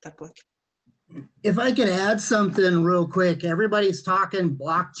that work. If I could add something real quick, everybody's talking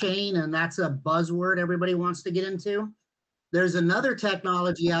blockchain, and that's a buzzword everybody wants to get into. There's another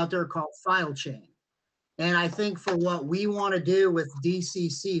technology out there called file chain. And I think for what we want to do with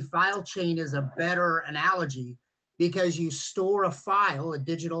DCC, file chain is a better analogy, because you store a file, a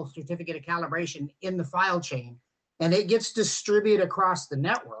digital certificate of calibration, in the file chain, and it gets distributed across the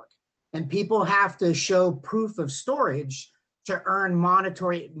network, and people have to show proof of storage to earn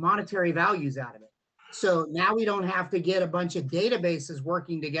monetary values out of it. So now we don't have to get a bunch of databases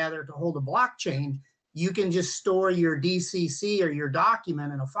working together to hold a blockchain. You can just store your DCC or your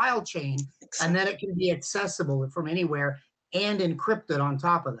document in a file chain, and then it can be accessible from anywhere and encrypted on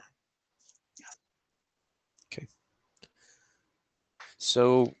top of that. Okay.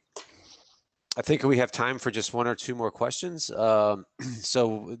 So I think we have time for just 1 or 2 more questions.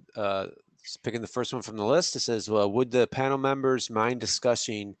 Picking the first one from the list, it says, well, would the panel members mind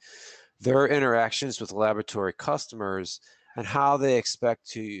discussing their interactions with laboratory customers and how they expect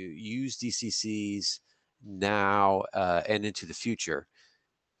to use DCCs now and into the future?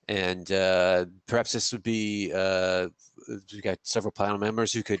 And perhaps this would be, we got several panel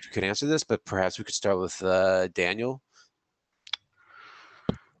members who could answer this, but perhaps we could start with Daniel.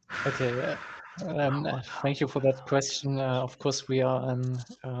 Okay. Thank you for that question. Of course, we are in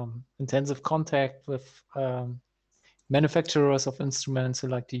intensive contact with manufacturers of instruments who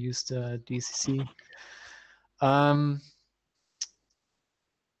like to use the DCC.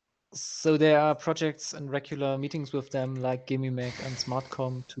 So there are projects and regular meetings with them, like GIMIMAC and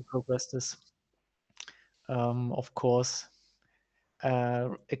SmartCom, to progress this. Of course,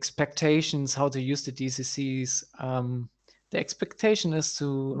 expectations how to use the DCCs The expectation is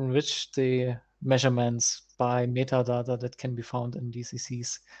to enrich the measurements by metadata that can be found in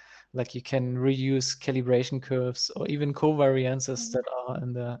DCCs. Like you can reuse calibration curves or even covariances that are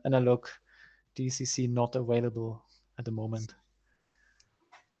in the analog DCC not available at the moment.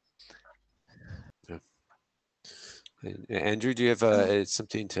 Yeah. And Andrew, do you have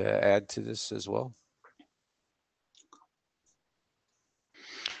something to add to this as well?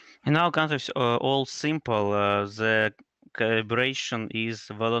 In our countries, all simple. The calibration is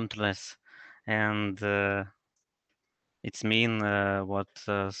voluntaryless, and it's mean what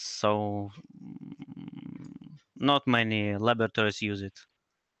so not many laboratories use it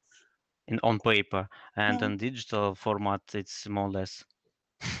on paper, and in digital format, it's more or less.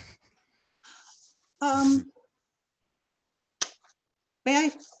 May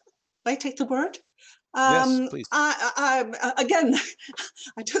I take the word? Yes, please. Again,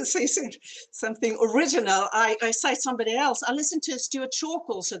 I don't say something original. I cite somebody else. I listened to Stuart Chalk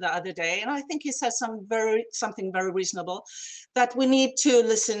also the other day, and I think he says something very reasonable, that we need to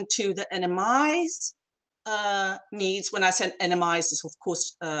listen to the NMI's needs. When I said NMI's, is of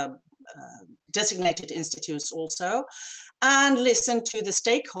course designated institutes also, and listen to the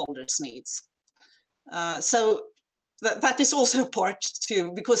stakeholders' needs. So that is also part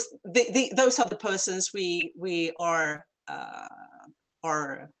too, because those are the persons we are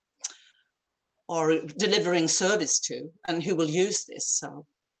delivering service to, and who will use this. So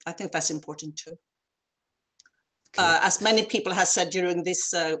I think that's important too. Okay. As many people have said during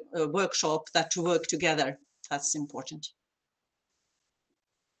this workshop, that to work together, that's important.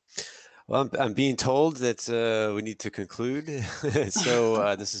 Well, I'm being told that we need to conclude.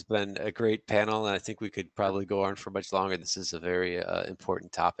 So this has been a great panel, and I think we could probably go on for much longer. This is a very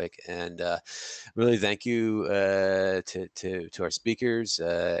important topic, and really thank you to our speakers,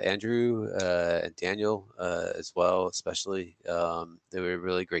 Andrew and Daniel as well, especially. They were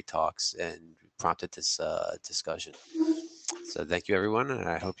really great talks and prompted this discussion. So thank you, everyone, and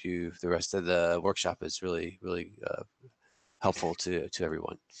I hope the rest of the workshop is really helpful to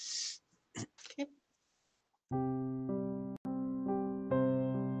everyone.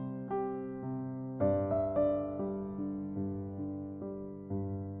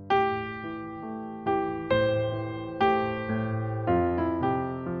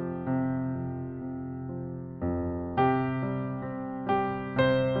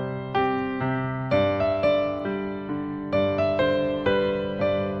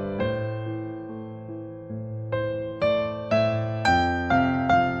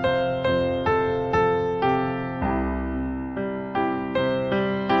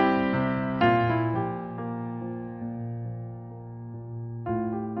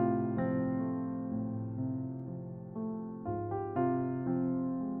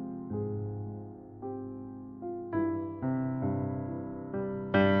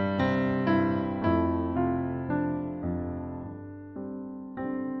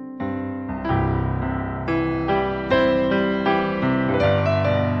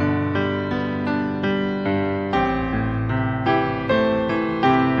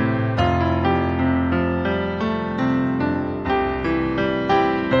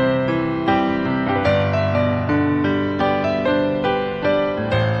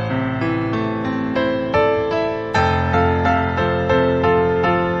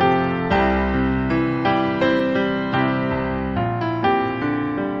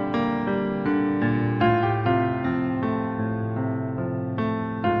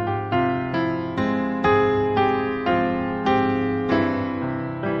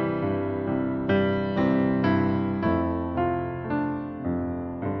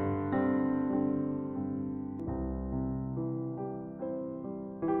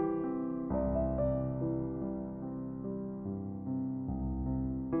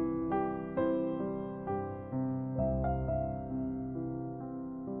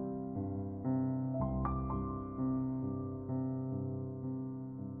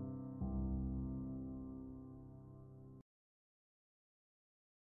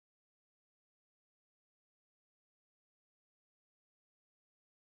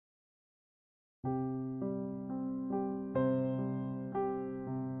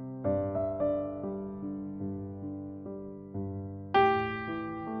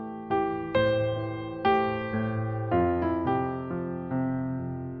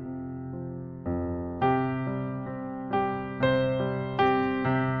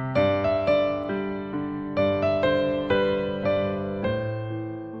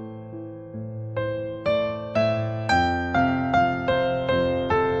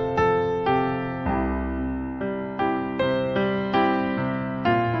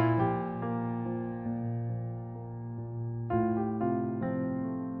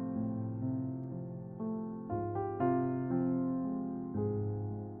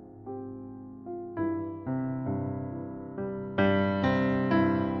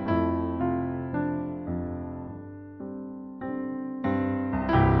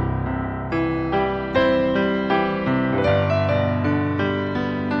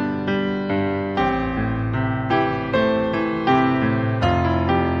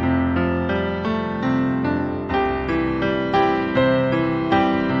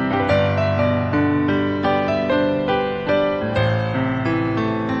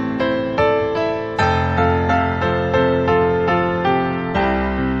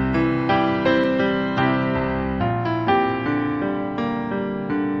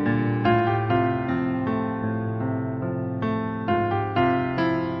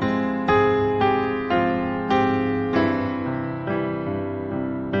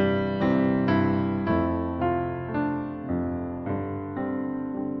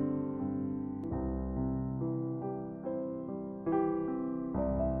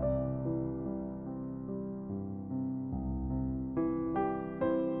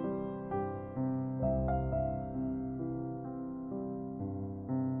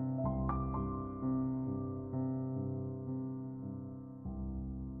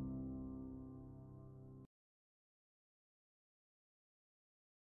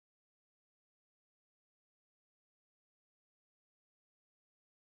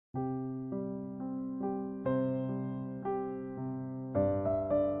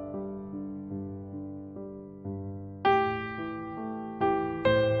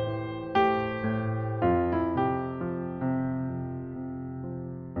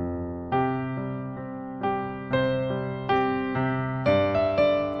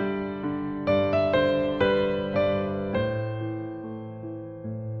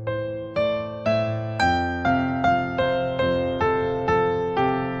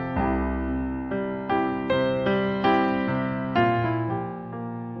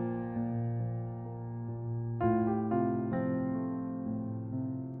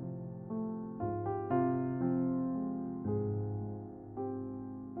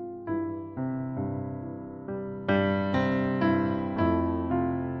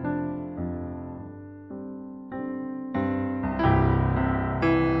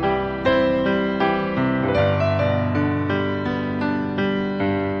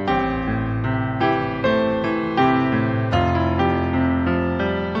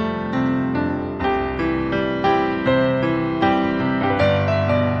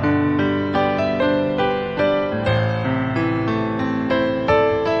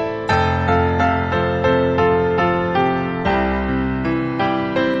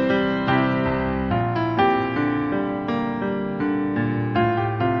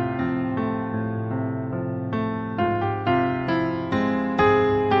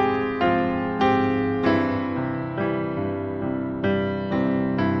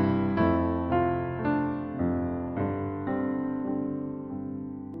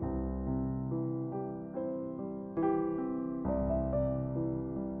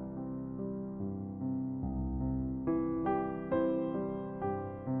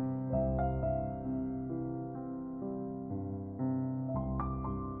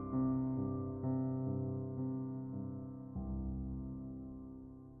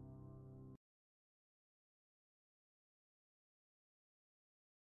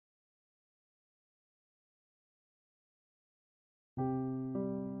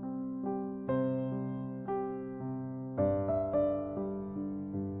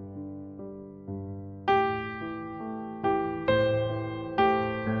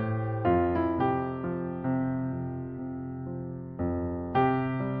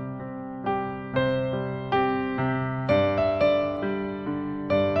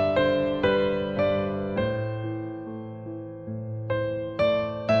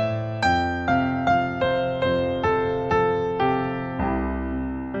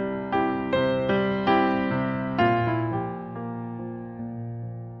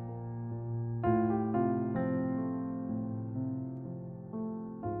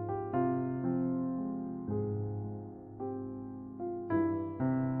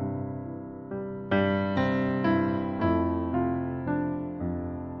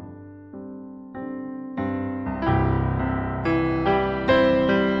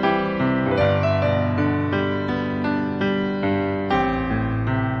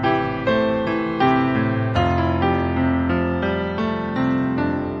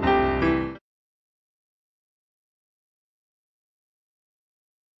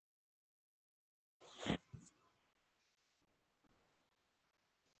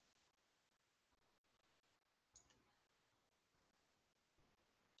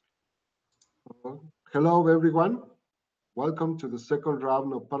 Hello, everyone. Welcome to the second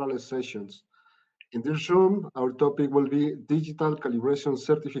round of parallel sessions. In this room, our topic will be digital calibration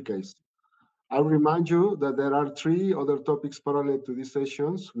certificates. I'll remind you that there are 3 other topics parallel to these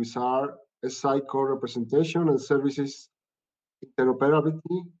sessions, which are SI core representation and services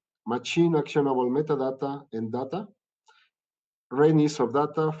interoperability, machine actionable metadata and data, readiness of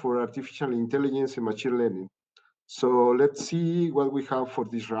data for artificial intelligence and machine learning. So let's see what we have for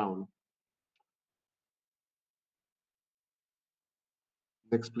this round.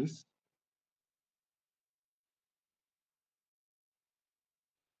 Next, please.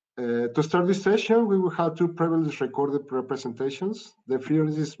 To start this session, we will have 2 previously recorded presentations. The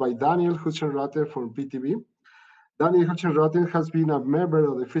first is by Daniel Hutchenrater from PTV. Daniel Hutchenrater has been a member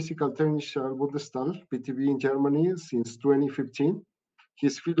of the Physical Technischer Bundestag, PTV, in Germany since 2015.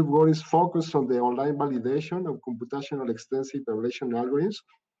 His field of work is focused on the online validation of computational extensive evaluation algorithms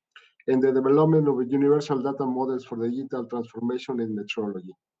and the development of universal data models for digital transformation in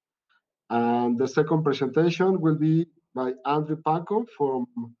metrology. And the second presentation will be by Andrei Pankov from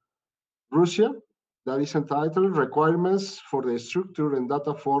Russia, that is entitled Requirements for the Structure and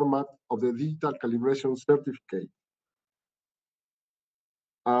Data Format of the Digital Calibration Certificate.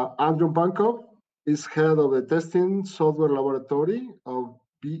 Andrei Pankov is head of the testing software laboratory of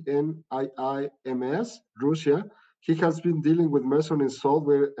BIPM, Russia. He has been dealing with measuring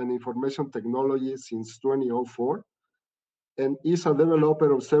software and information technology since 2004 and is a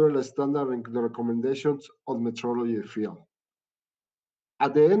developer of several standard and recommendations on metrology field.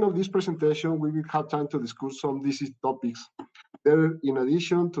 At the end of this presentation, we will have time to discuss some disease topics. There, in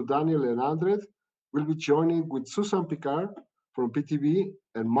addition to Daniel and Andre, we'll be joining with Susan Picard from PTV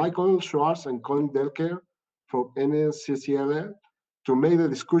and Michael Schwartz and Colin Delker from NSCCL to make the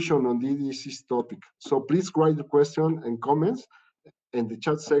discussion on this disease topic. So please write your question and comments in the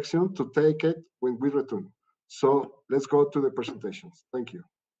chat section to take it when we return. So let's go to the presentations. Thank you.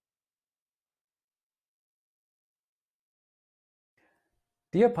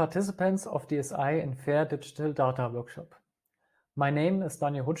 Dear participants of the SI and Fair Digital Data Workshop, my name is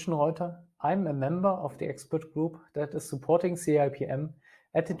Daniel Hutchenreuter. I'm a member of the expert group that is supporting CIPM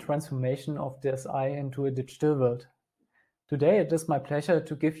at the transformation of the SI into a digital world. Today, it is my pleasure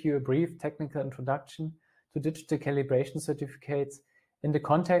to give you a brief technical introduction to digital calibration certificates in the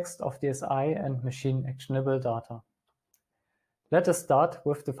context of the SI and machine actionable data. Let us start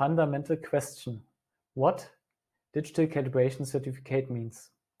with the fundamental question: what digital calibration certificate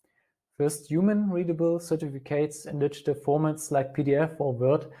means. First, human-readable certificates in digital formats like PDF or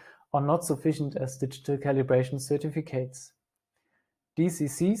Word are not sufficient as digital calibration certificates.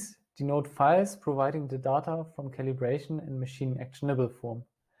 DCCs denote files providing the data from calibration in machine actionable form.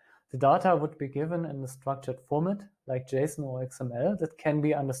 The data would be given in a structured format like JSON or XML that can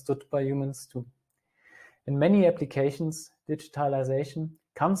be understood by humans too. In many applications, digitalization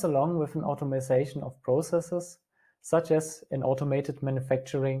comes along with an automation of processes, such as in automated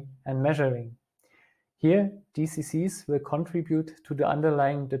manufacturing and measuring. Here, DCCs will contribute to the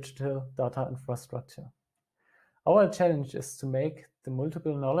underlying digital data infrastructure. Our challenge is to make the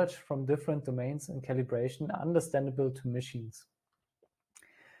multiple knowledge from different domains in calibration understandable to machines.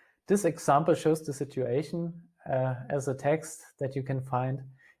 This example shows the situation as a text that you can find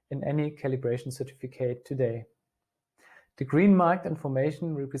in any calibration certificate today. The green marked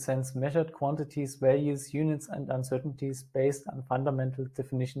information represents measured quantities, values, units, and uncertainties based on fundamental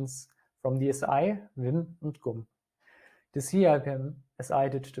definitions from the SI, WIM, and GUM. The CIPM SI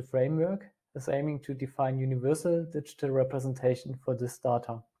digital framework is aiming to define universal digital representation for this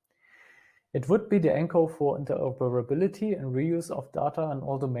data. It would be the anchor for interoperability and reuse of data in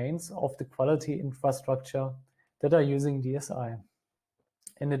all domains of the quality infrastructure that are using DSI.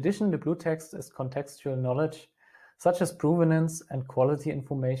 In addition, the blue text is contextual knowledge, such as provenance and quality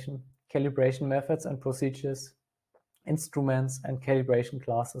information, calibration methods and procedures, instruments and calibration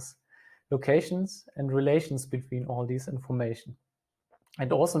classes, locations and relations between all these information.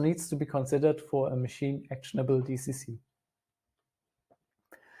 It also needs to be considered for a machine actionable DCC.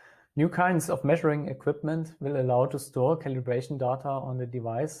 New kinds of measuring equipment will allow to store calibration data on the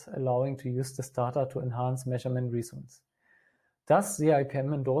device, allowing to use this data to enhance measurement results. Thus, the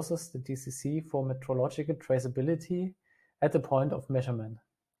IPM endorses the DCC for metrological traceability at the point of measurement.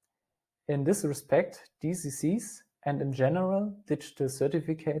 In this respect, DCCs and in general, digital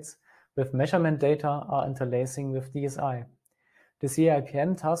certificates with measurement data are interlacing with DSI. The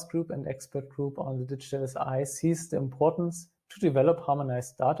CIPM task group and expert group on the digital SI sees the importance to develop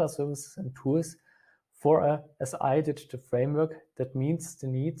harmonized data services and tools for a SI digital framework that meets the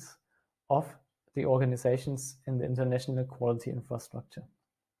needs of the organizations in the international quality infrastructure.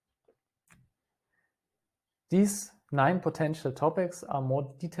 These 9 potential topics are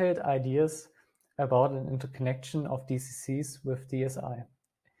more detailed ideas about an interconnection of DCCs with DSI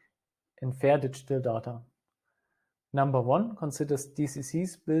in fair digital data. Number 1 considers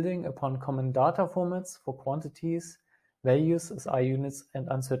DCCs building upon common data formats for quantities, values, SI units, and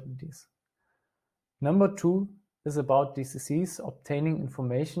uncertainties. Number 2 is about DCCs obtaining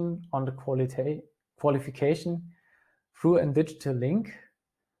information on the qualification through a digital link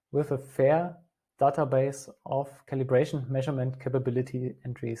with a fair database of calibration measurement capability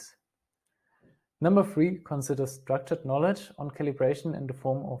entries. Number 3 considers structured knowledge on calibration in the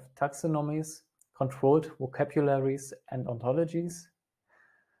form of taxonomies, controlled vocabularies, and ontologies.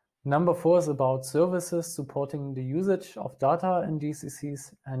 Number 4 is about services supporting the usage of data in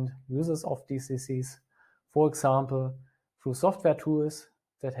DCCs and users of DCCs, for example, through software tools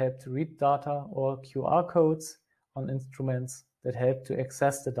that help to read data or QR codes on instruments that help to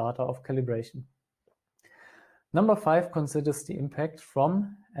access the data of calibration. Number 5 considers the impact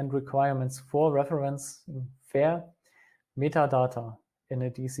from and requirements for reference fair metadata in a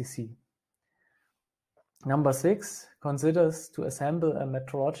DCC. Number 6 considers to assemble a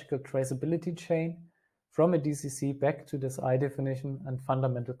metrological traceability chain from a DCC back to this I definition and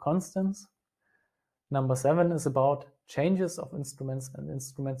fundamental constants. Number 7 is about changes of instruments and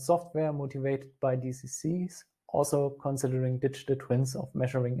instrument software motivated by DCCs, also considering digital twins of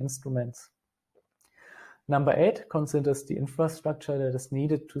measuring instruments. Number 8 considers the infrastructure that is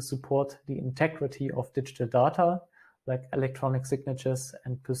needed to support the integrity of digital data, like electronic signatures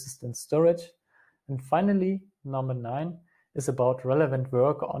and persistent storage. And finally, number 9 is about relevant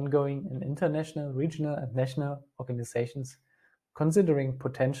work ongoing in international, regional, and national organizations, considering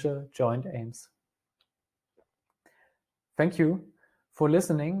potential joint aims. Thank you for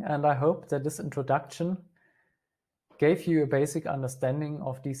listening, and I hope that this introduction gave you a basic understanding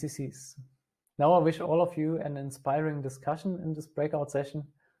of DCCs. Now I wish all of you an inspiring discussion in this breakout session,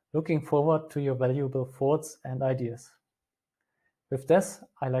 looking forward to your valuable thoughts and ideas. With this,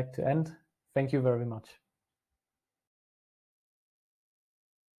 I'd like to end. Thank you very much.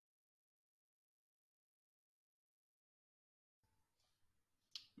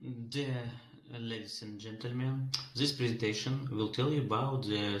 Dear ladies and gentlemen, this presentation will tell you about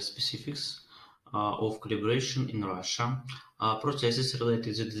the specifics of calibration in Russia, processes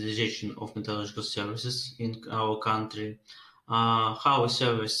related to the digitization of metallurgical services in our country, how a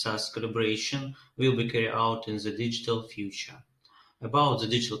service such as calibration will be carried out in the digital future, about the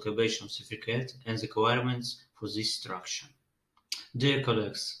digital calibration certificate and the requirements for this structure. Dear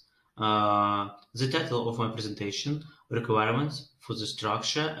colleagues, the title of my presentation, Requirements for the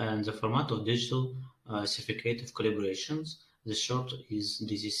Structure and the Format of Digital Certificate of Calibrations. The short is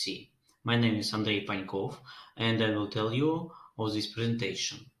DCC. My name is Andrei Pankov, and I will tell you of this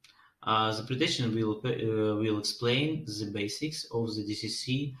presentation. The presentation will explain the basics of the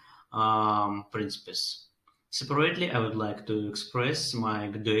DCC principles. Separately, I would like to express my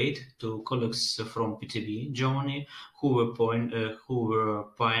gratitude to colleagues from PTB Germany who were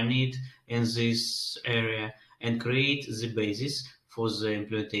pioneered in this area and create the basis for the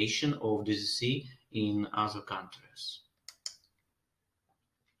implementation of DCC in other countries.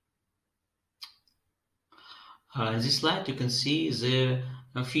 In this slide, you can see the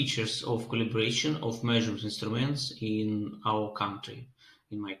features of calibration of measurement instruments in our country,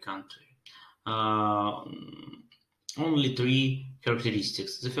 in my country. Only 3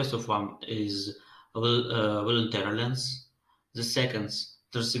 characteristics. The first of one is voluntariness, the second,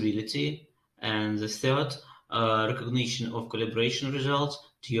 traceability, and the third, recognition of calibration results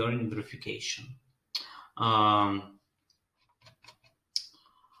during verification.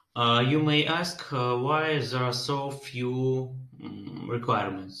 You may ask why there are so few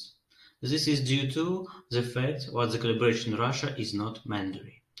requirements. This is due to the fact that the calibration in Russia is not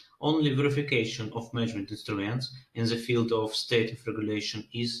mandatory. Only verification of measurement instruments in the field of state of regulation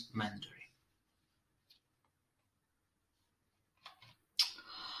is mandatory.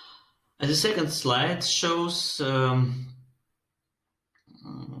 And the second slide shows the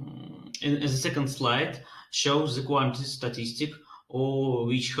quantity statistic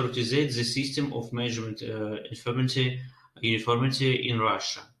which characterizes the system of measurement uniformity in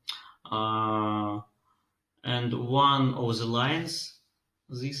Russia. And one of the lines,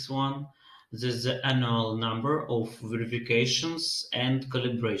 this one, is the annual number of verifications and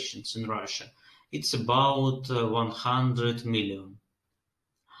calibrations in Russia. It's about 100 million.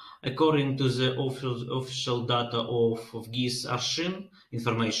 According to the official data of GIS Arshin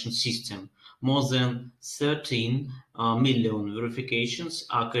information system, more than 13 million verifications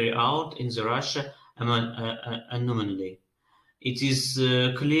are carried out in the Russia annually. it is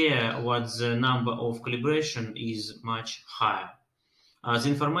clear what the number of calibration is much higher. The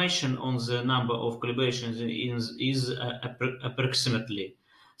information on the number of calibrations is approximately.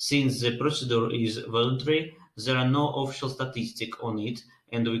 Since the procedure is voluntary, there are no official statistics on it,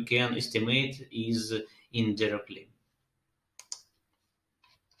 and we can estimate it indirectly.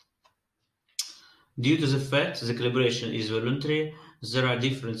 Due to the fact the calibration is voluntary, there are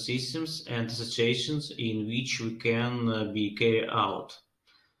different systems and situations in which we can be carried out.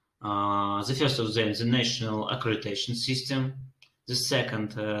 The first of them, the national accreditation system. The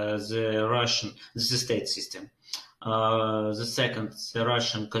second, the state system. The second, the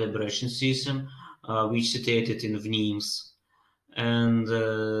Russian calibration system, which situated in VNIMS. And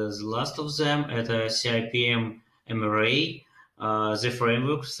the last of them, at CIPM MRA, the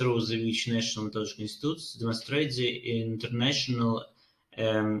framework through which national methodological institutes demonstrate the international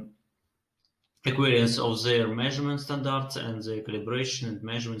equivalence of their measurement standards and the calibration and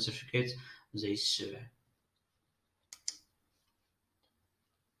measurement certificates they survey.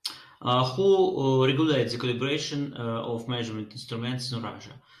 Who regulates the calibration of measurement instruments in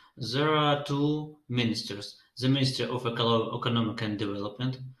Russia? There are two ministers: the Ministry of Economic and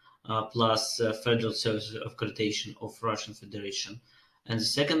Development, plus Federal Service of Accreditation of Russian Federation, and the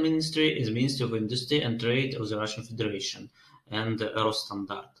second ministry is the Ministry of Industry and Trade of the Russian Federation and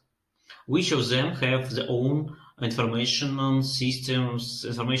Rosstandart. Which of them have their own information systems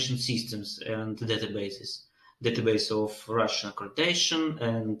and databases? Database of Russian accreditation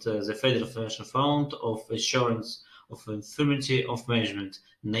and the Federal Financial Fund of Assurance of Infirmity of Measurement,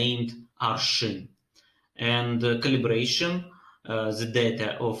 named ARSHIN. And calibration, the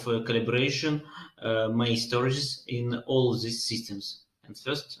data of calibration may storages in all these systems, and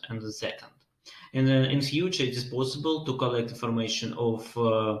first and the second. And in future, it is possible to collect information of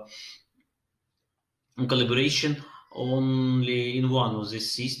calibration only in one of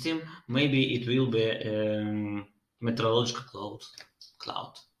this system. Maybe it will be meteorological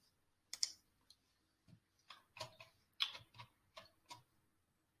cloud.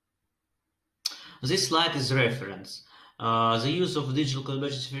 This slide is reference. The use of digital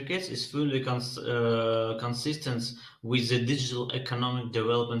calibration certificates is fully consistent with the digital economic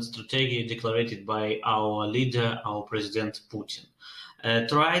development strategy declared by our leader, our President Putin. At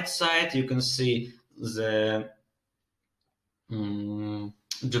the right side, you can see the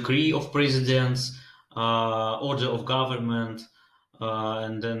decree of presidents, order of government,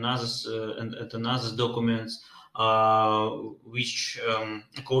 and another documents which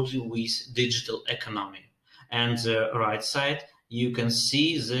according with digital economy. And the right side, you can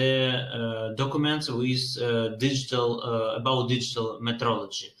see the documents with about digital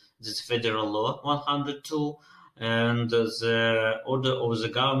metrology. This Federal Law 102 and the order of the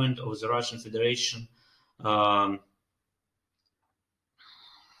government of the Russian Federation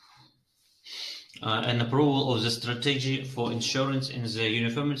and approval of the strategy for insurance in the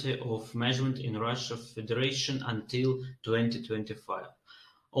uniformity of measurement in Russia Federation until 2025.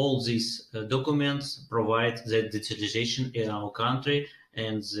 All these documents provide the digitalization in our country,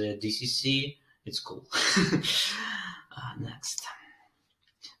 and the DCC, it's cool. Next.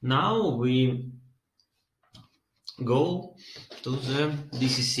 Now we go to the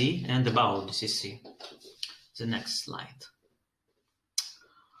DCC and about DCC. The next slide.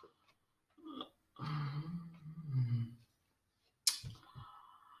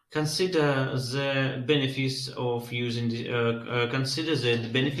 Consider the benefits of using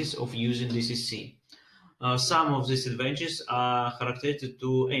DCC. Some of these advantages are characteristic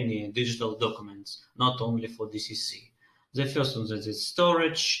to any digital documents, not only for DCC. The first one is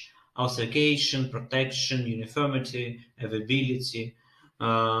storage, authentication, protection, uniformity, availability.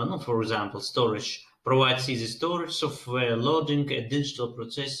 For example, storage provides easy storage, software loading, and digital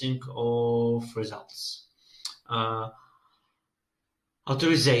processing of results.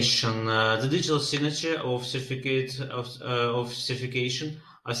 Authorization, the digital signature of certification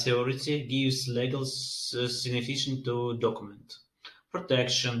authority gives legal signification to document.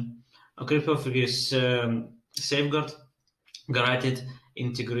 Protection, cryptography safeguard guaranteed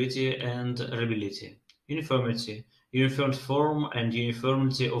integrity and reliability. Uniformity, uniform form and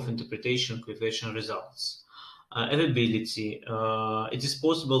uniformity of interpretation of calculation results. Availability, it is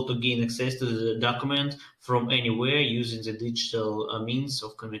possible to gain access to the document from anywhere using the digital means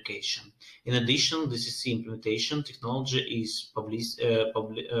of communication. In addition, DCC implementation technology is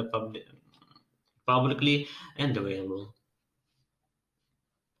publicly and available.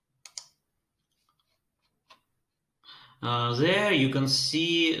 There you can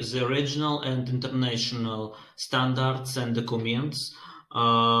see the regional and international standards and documents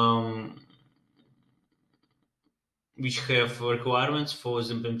which have requirements for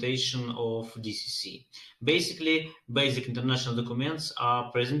the implementation of DCC. Basically, basic international documents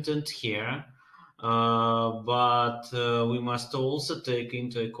are presented here, but we must also take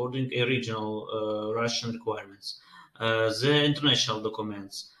into account regional Russian requirements. The international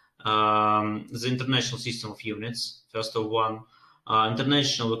documents, the international system of units, first of one,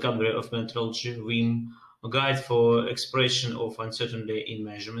 international vocabulary of metrology, WIM, a guide for expression of uncertainty in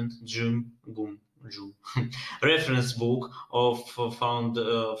measurement, JUM, GUM, JUM. Reference book of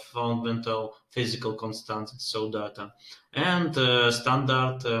fundamental physical constants, so data, and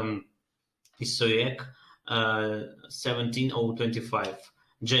standard ISOEC 17025,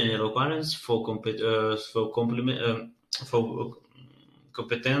 general requirements for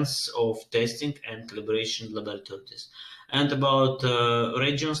competence of testing and calibration laboratories. And about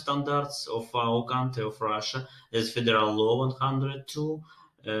region standards of our country, of Russia, is Federal Law 102.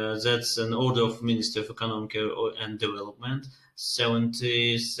 That's an order of Ministry of Economic and Development.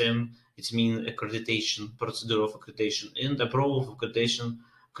 77, it means accreditation, procedure of accreditation, and approval of accreditation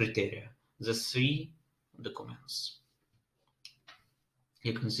criteria. The three documents.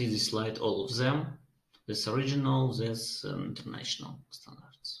 You can see this slide, all of them. This original, this international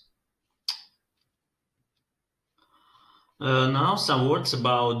standards. Now some words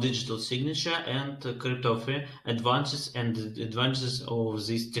about digital signature and cryptography, advantages of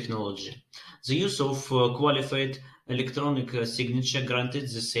this technology. The use of qualified electronic signature granted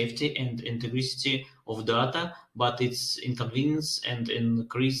the safety and integrity of data, but its inconvenience and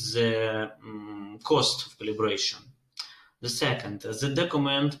increase the cost of calibration. The second, the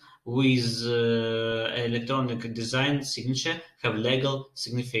document with electronic design signature have legal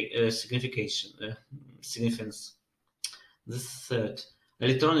significance. The third,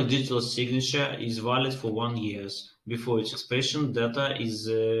 electronic digital signature is valid for 1 year. Before its expiration, data is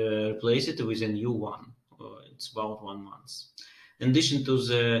replaced with a new one. It's about 1 month. In addition to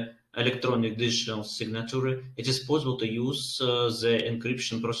the electronic digital signature, it is possible to use the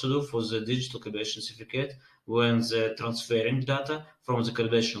encryption procedure for the digital calibration certificate when the transferring data from the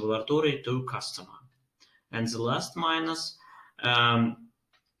calibration laboratory to customer. And the last minus,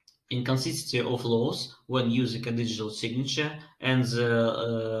 inconsistency of laws when using a digital signature and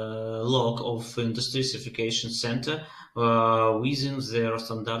the log of industry certification center within their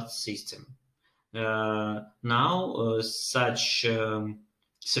standard system. Now, such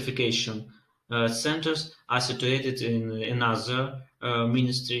certification centers are situated in another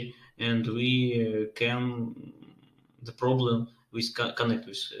ministry, and we can the problem with connect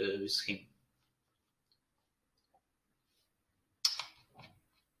with him.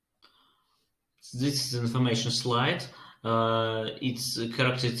 This is an information slide. It's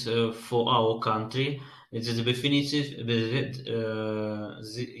corrected for our country. It is definitive.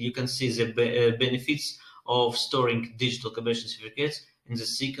 You can see the benefits of storing digital calibration certificates in the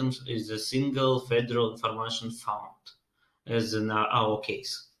sequence is a single federal information fund, as in our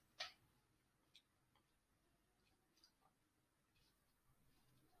case.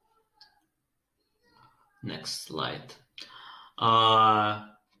 Next slide.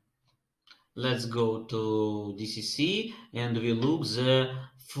 Let's go to DCC and we look the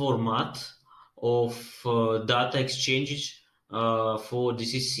format of data exchanges for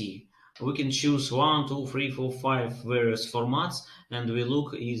DCC. We can choose 1, 2, 3, 4, 5 various formats, and we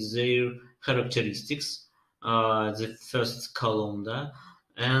look at their characteristics, the first column there,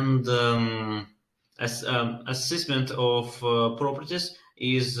 and assessment of properties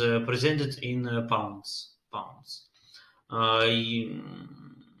is presented in pounds.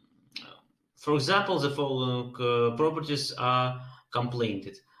 For example, the following properties are complained: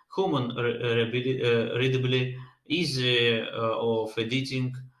 human readability, easy of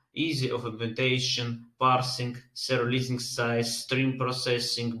editing, easy of implementation, parsing, serializing size, stream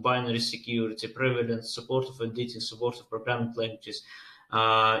processing, binary security, prevalence, support of editing, support of programming languages.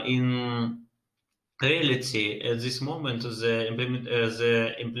 In reality, at this moment,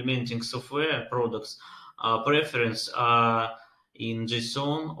 the implementing software products preference are in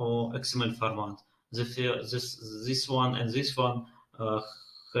JSON or XML format. This one and this one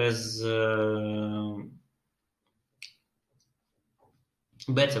has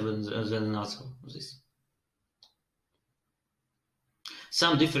better than another. This.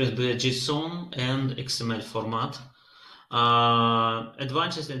 Some difference between JSON and XML format.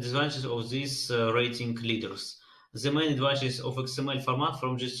 Advantages and disadvantages of these rating leaders. The main advantages of XML format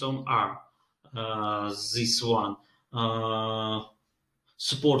from JSON are this one.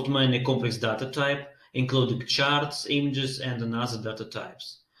 Support many complex data types, including charts, images, and other data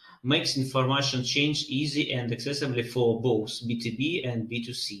types. Makes information change easy and accessible for both B2B and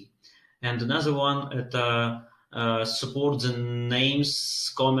B2C. And another one, support the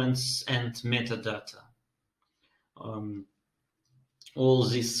names, comments, and metadata. All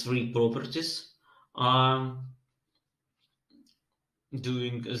these three properties are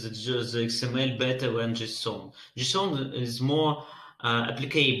doing the XML better than JSON. JSON is more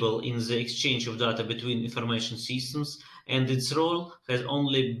applicable in the exchange of data between information systems, and its role has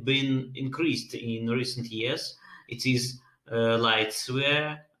only been increased in recent years. It is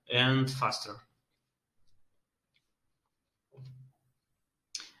lightweighter and faster.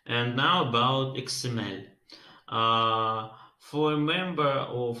 And now about XML. For a member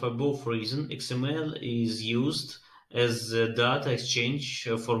of above reason, XML is used as a data exchange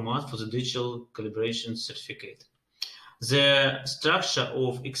format for the digital calibration certificate. The structure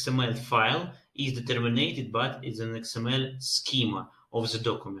of XML file is determined by an XML schema of the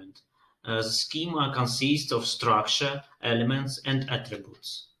document. The schema consists of structure, elements, and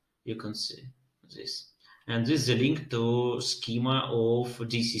attributes. You can see this. And this is the link to schema of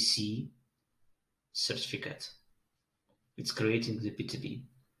DCC certificate. It's creating the PTB.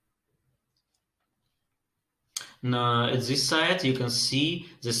 Now, at this site, you can see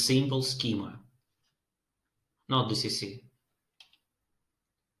the simple schema, not DCC.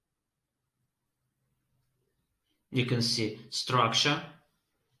 You can see structure,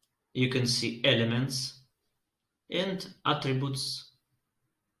 you can see elements and attributes.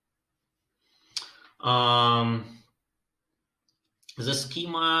 The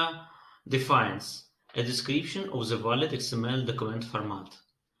schema defines a description of the valid XML document format,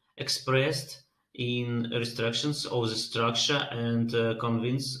 expressed in restrictions of the structure and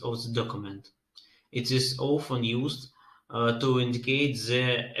contents of the document. It is often used to indicate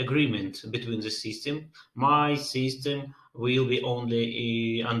the agreement between the system. My system will be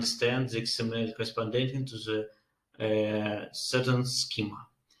only understand the XML corresponding to the certain schema.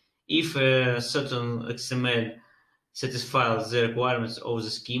 If a certain XML satisfies the requirements of the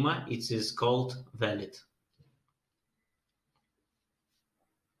schema, it is called valid.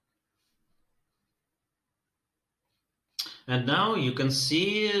 And now you can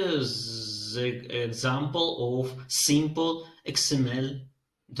see the example of simple XML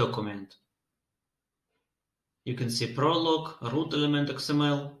document. You can see prologue, root element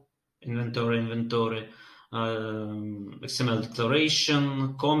XML, inventory, XML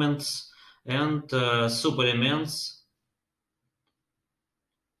declaration, comments, and subelements.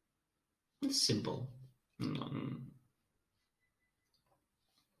 It's simple.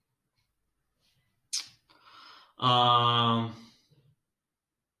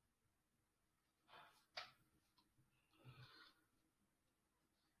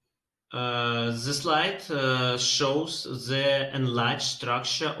 The slide shows the enlarged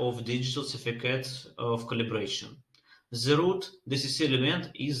structure of digital certificate of calibration. The root DCC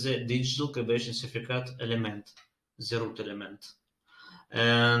element is the digital calibration certificate element, the root element.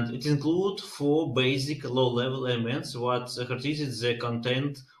 And it includes 4 basic low-level elements what characterizes the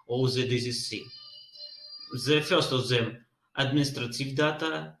content of the DCC. The first of them, administrative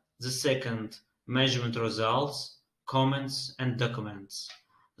data. The second, measurement results, comments, and documents.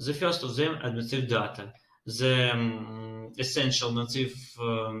 The first of them, administrative data. The essential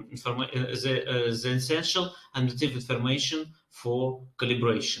administrative information for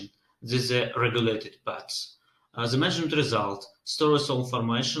calibration. These are regulated parts. The measurement result stores all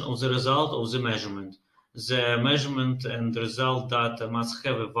information on the result of the measurement. The measurement and result data must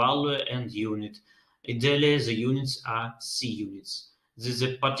have a value and unit. Ideally, the units are C units. This is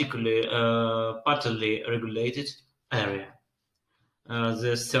a particularly regulated area.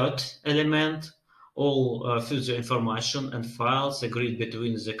 The third element, all further information and files agreed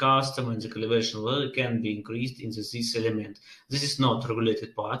between the customer and the calibration level can be increased in this element. This is not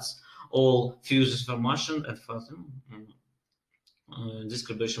regulated parts. All further information and files, this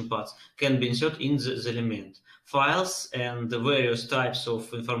calibration parts can be inserted in the element. Files and the various types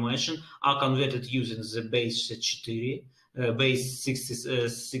of information are converted using the base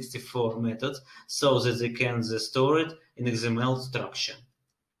 64 method, so that they can store it in XML structure.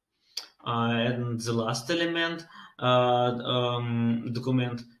 And the last element,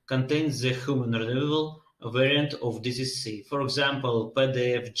 document, contains the human readable variant of DCC. For example,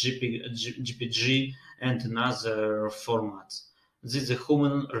 PDF, JPG, and another formats. This is a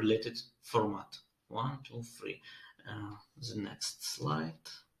human-related format. 1, 2, 3. The next slide.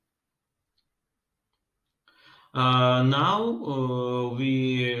 Now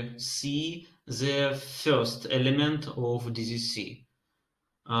we see the first element of DCC.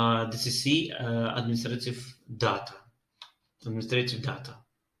 DCC administrative data.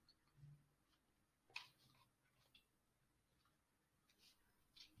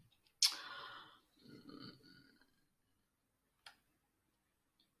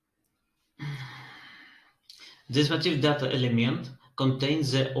 This native data element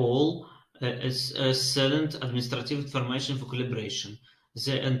contains the all excellent administrative information for calibration.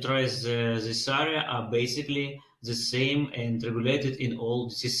 The entries this area are basically the same and regulated in all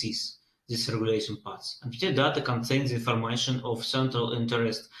DCCs, these regulation paths. Entity data contains information of central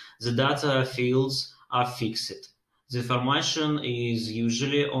interest. The data fields are fixed. The information is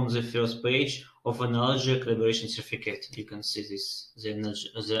usually on the first page of an analog calibration certificate. You can see this,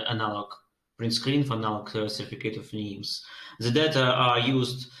 the analog print screen for analog certificate of NIMS. The data are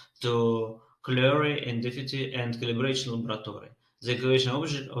used to query entity and calibration laboratory, the calibration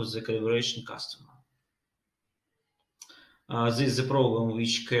object of the calibration customer. This is a program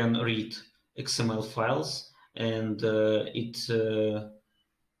which can read XML files, and it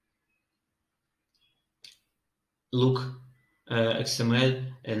look XML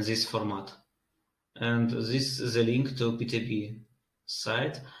in this format. And this is a link to PTB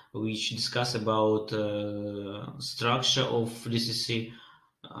site, which discuss about structure of DCC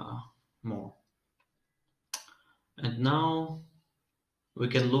more. And now we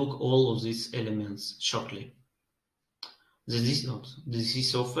can look all of these elements shortly. This DCC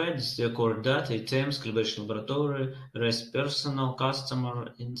software, this is the core data, items, calibration laboratory, REST personal,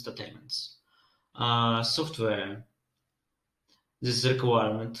 customer, entertainments. Software. This is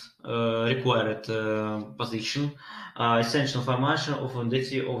required position, essential information of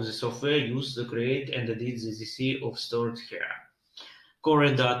entity of the software used to create and edit the DCC of stored here.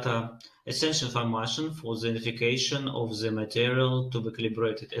 Core data, essential information for the identification of the material to be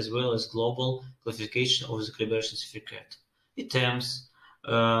calibrated, as well as global classification of the calibration certificate. Items,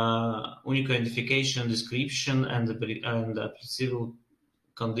 unique identification, description, and applicable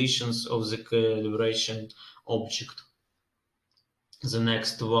conditions of the calibration object. The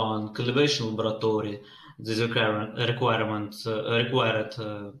next one, calibration laboratory, the required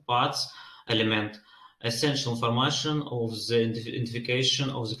parts element, essential information of the identification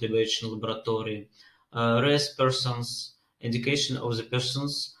of the calibration laboratory, REST persons, indication of the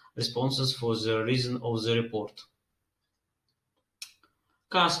person's responses for the reason of the report.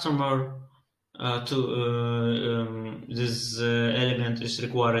 Customer, this element is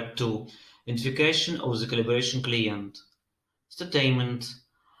required to identification of the calibration client. Statement,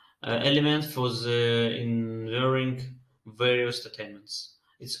 element for the inverting various statements.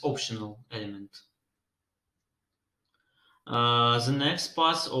 It's optional element. The next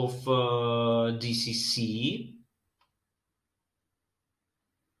part of DCC,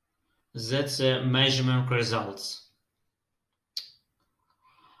 that's measurement results.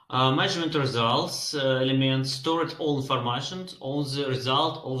 Measurement results element stored all information on the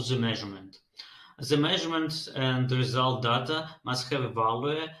result of the measurement. The measurement and the result data must have a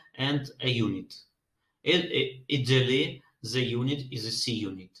value and a unit. Ideally, the unit is a C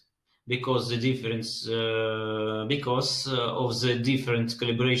unit, because the difference because of the different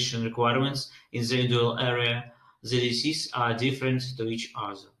calibration requirements in the individual area, the DCs are different to each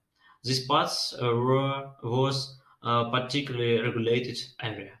other. These parts was particularly regulated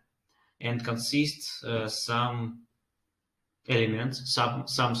area and consists some elements,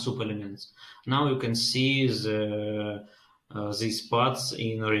 some sub-elements. Now you can see these parts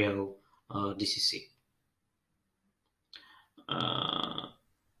in real DCC.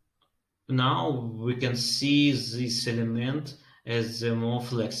 Now we can see this element as more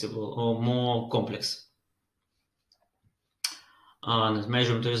flexible or more complex.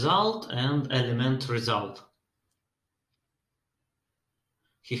 Measurement result and element result.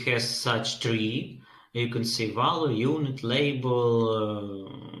 He has such tree. You can see value, unit, label,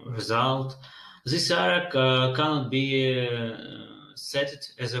 result. This area cannot be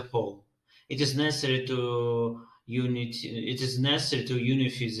set as a whole. It is necessary to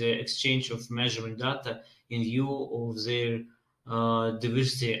unify the exchange of measurement data in view of their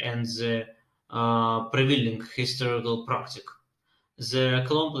diversity and the prevailing historical practice. The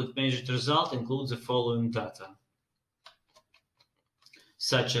complete measured result includes the following data,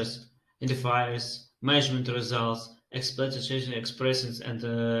 such as identifiers, measurement results, explicit expressions and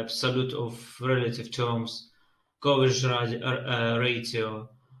absolute of relative terms, coverage ratio,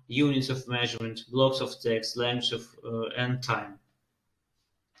 units of measurement, blocks of text, length of and time.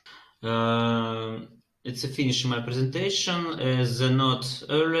 It's a finish my presentation. As a note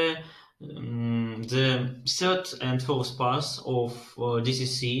earlier, the third and fourth parts of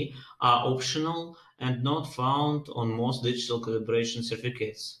DCC are optional and not found on most digital calibration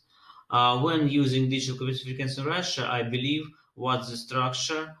certificates. When using digital calibration certificates in Russia, I believe what the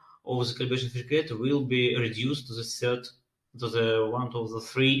structure of the calibration certificate will be reduced to one of the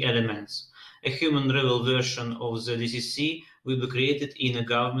three elements. A human-level version of the DCC will be created in a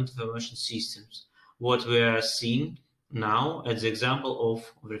government information systems. what we are seeing now as the example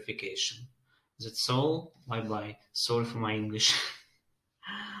of verification. That's all. Bye-bye. Sorry for my English.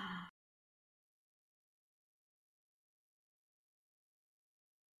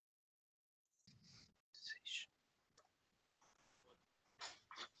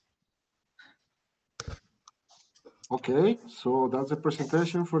 Okay, so that's the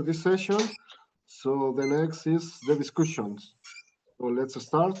presentation for this session. So the next is the discussions. So let's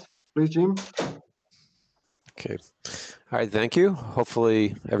start. Please, Jim. Okay. All right, thank you.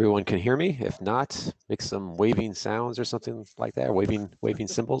 Hopefully everyone can hear me. If not, make some waving sounds or something like that, waving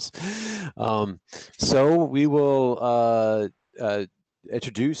symbols. So we will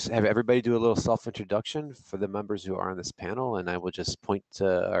have everybody do a little self-introduction for the members who are on this panel, and I will just point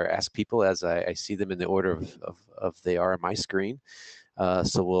or ask people as I see them in the order of they are on my screen.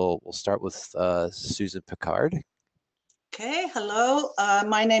 So we'll start with Susan Picard. Okay, hello.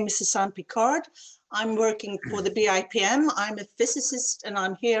 My name is Susan Picard. I'm working for the BIPM. I'm a physicist and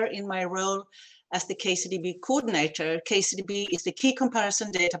I'm here in my role as the KCDB coordinator. KCDB is the key comparison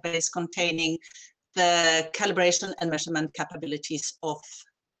database containing the calibration and measurement capabilities of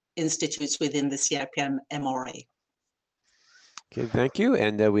institutes within the CIPM MRA. Okay, thank you.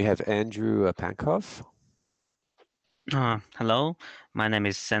 And we have Andrew Pankov. Hello, my name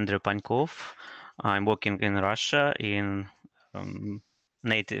is Andrew Pankov. I'm working in Russia in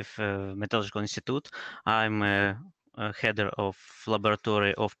Native Metallurgical Institute. I'm a header of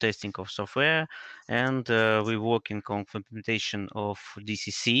laboratory of testing of software, and we're working on implementation of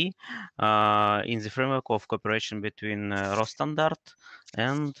DCC in the framework of cooperation between Rosstandart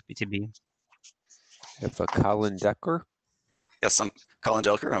and PTB. We have Colin Decker. Yes, I'm Colin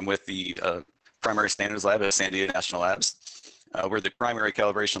Delker. I'm with the Primary Standards Lab at San Diego National Labs. We're the primary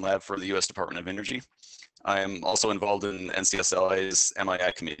calibration lab for the U.S. Department of Energy. I am also involved in NCSLI's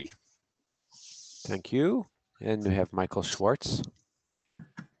MII committee. Thank you. And we have Michael Schwartz.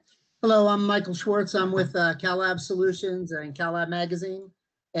 Hello, I'm Michael Schwartz. I'm with CalLab Solutions and CalLab Magazine,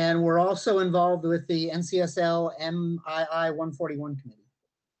 and we're also involved with the NCSL MII 141 committee.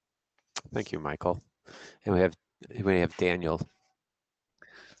 Thank you, Michael. And we have Daniel.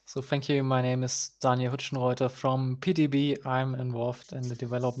 So thank you. My name is Daniel Hutschenreuter from PTB. I'm involved in the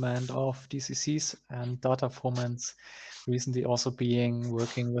development of DCCs and data formats, recently also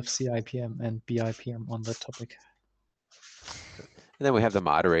working with CIPM and BIPM on that topic. And then we have the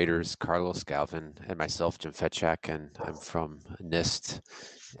moderators, Carlos Galvin and myself, Jim Fetchak, and I'm from NIST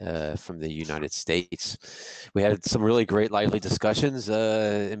from the United States. We had some really great lively discussions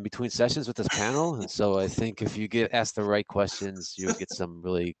in between sessions with this panel. And so I think if you get asked the right questions, you'll get some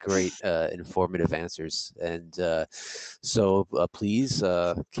really great informative answers. And so please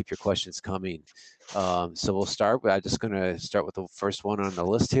keep your questions coming. So we'll start. I'm just going to start with the first one on the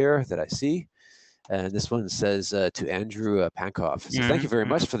list here that I see. And this one says to Andrew Pankov. So thank you very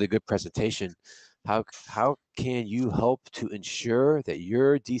much for the good presentation. How can you help to ensure that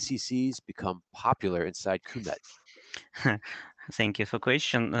your DCCs become popular inside CUMET? Thank you for the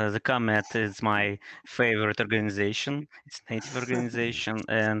question. The CUMET is my favorite organization. It's a native organization.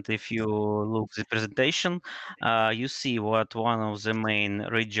 And if you look at the presentation, you see what one of the main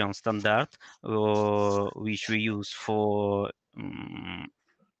region standard, which we use for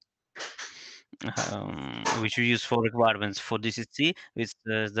requirements for DCC is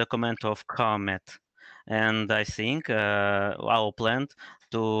the document of CUMET. And I think our plan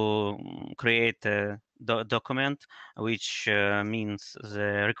to create a document which means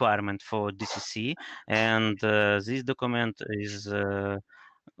the requirement for DCC, and this document is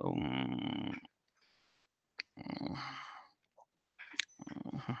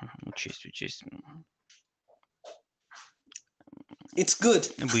It's good.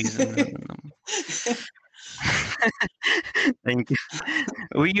 Thank you.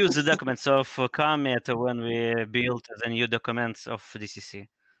 We use the documents of CUMET when we build the new documents of DCC.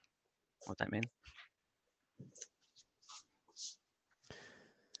 What I mean.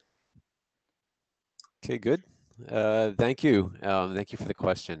 Okay, good. Thank you. Thank you for the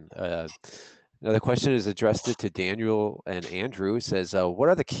question. Another question is addressed to Daniel and Andrew. It says, what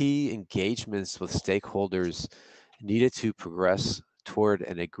are the key engagements with stakeholders needed to progress toward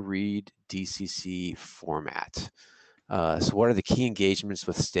an agreed DCC format? So what are the key engagements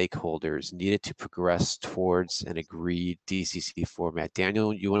with stakeholders needed to progress towards an agreed DCC format?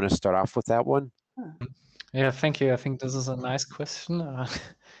 Daniel, you want to start off with that one? Yeah, thank you. I think this is a nice question.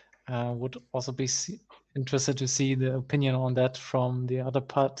 Would also be interested to see the opinion on that from the other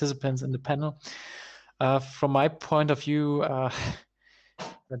participants in the panel. From my point of view,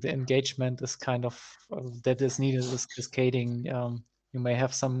 the engagement is kind of that is needed is cascading. You may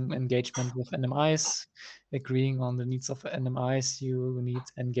have some engagement with NMIs, agreeing on the needs of NMIs. You need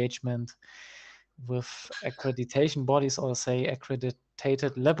engagement with accreditation bodies, or say accredited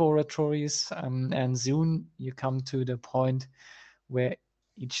laboratories, and soon you come to the point where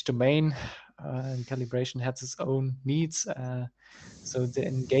each domain in calibration has its own needs. So the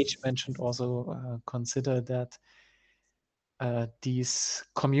engagement should also consider that these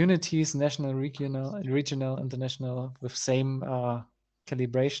communities, national, regional, international, with same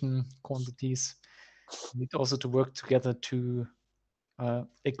calibration quantities, need also to work together to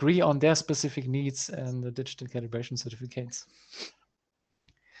agree on their specific needs and the digital calibration certificates.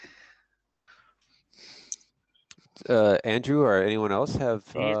 Andrew or anyone else have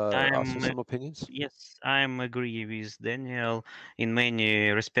Yes, also some opinions? Yes, I'm agree with Daniel. In many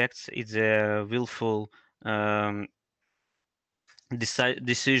respects, it's a willful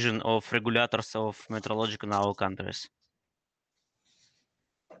decision of regulators of metrology in our countries.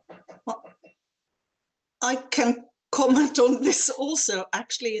 Well, I can comment on this also,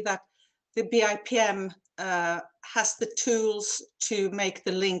 actually, that the BIPM has the tools to make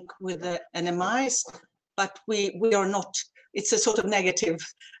the link with the NMIs, but we are not, it's a sort of negative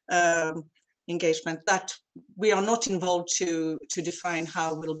engagement that we are not involved to define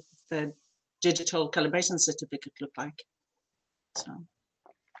how will the digital calibration certificate look like. So.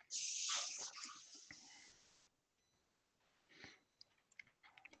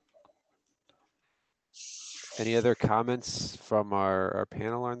 Any other comments from our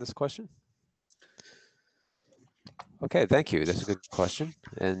panel on this question? Okay, thank you. That's a good question.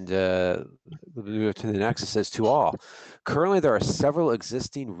 And we'll move to the next. It says, to all, currently there are several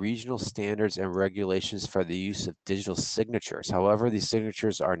existing regional standards and regulations for the use of digital signatures. However, these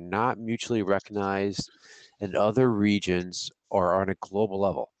signatures are not mutually recognized in other regions or on a global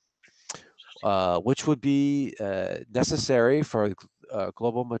level, which would be necessary for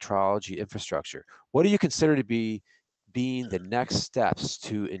global metrology infrastructure. What do you consider to be being the next steps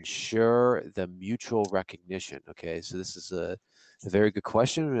to ensure the mutual recognition? Okay, so this is a very good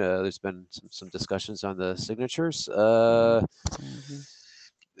question. There's been some discussions on the signatures.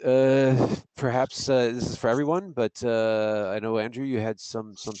 Perhaps this is for everyone, but I know, Andrew, you had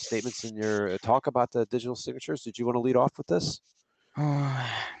some statements in your talk about the digital signatures. Did you want to lead off with this?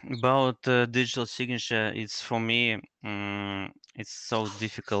 About digital signature, it's for me, it's so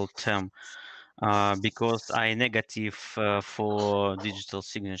difficult term. Because I negative for digital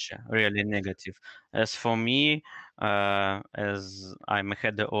signature, really negative. As for me, as I'm a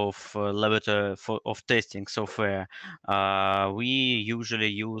head of laboratory of testing software, we usually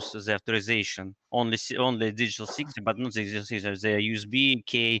use the authorization only digital signature, but not the digital signature. The USB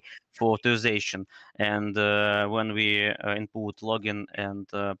key for authorization, and when we input login and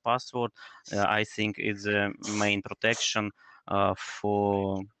password, I think it's the main protection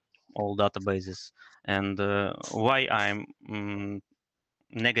for all databases. And why I'm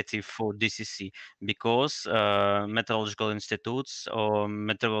negative for DCC? Because meteorological institutes or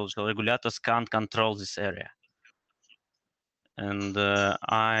meteorological regulators can't control this area. And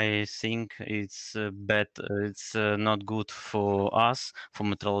I think it's bad, it's not good for us, for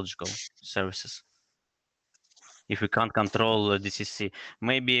meteorological services, if we can't control DCC.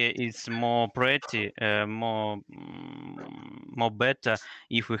 Maybe it's more pretty, more better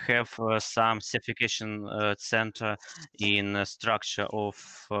if we have some certification center in structure of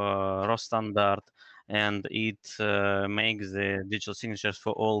raw standard, and it makes the digital signatures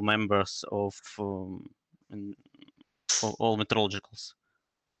for all members of all metrologicals.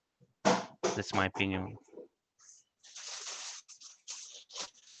 That's my opinion.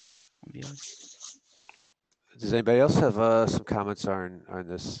 Does anybody else have some comments on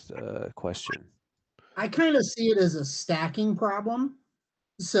this question? I kind of see it as a stacking problem.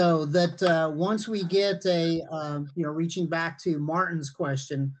 So that once we get reaching back to Martin's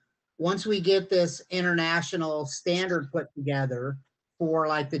question, once we get this international standard put together for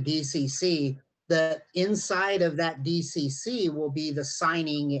like the DCC, that inside of that DCC will be the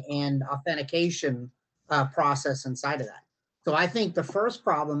signing and authentication process inside of that. So I think the first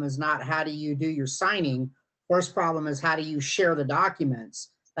problem is not how do you do your signing. First problem is how do you share the documents?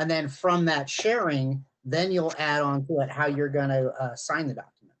 And then from that sharing, then you'll add on to it how you're going to sign the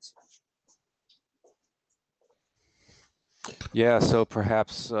documents. Yeah, so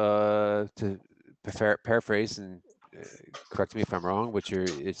perhaps to paraphrase and correct me if I'm wrong, but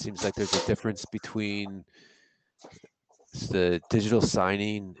it seems like there's a difference between the digital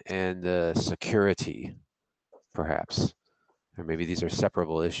signing and the security, perhaps, or maybe these are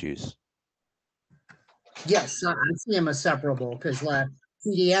separable issues. Yes, I see them as separable because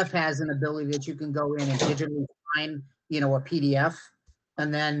PDF has an ability that you can go in and digitally sign, a PDF,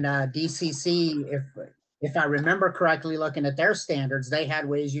 And then DCC, if I remember correctly, looking at their standards, they had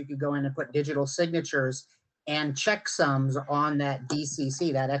ways you could go in and put digital signatures and checksums on that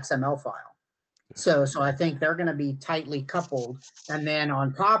DCC, that XML file. So I think they're going to be tightly coupled. And then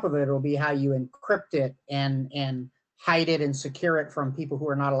on top of it, it'll be how you encrypt it and hide it and secure it from people who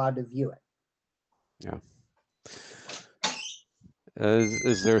are not allowed to view it. Yeah.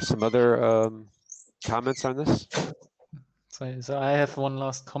 Is there some other comments on this? So I have one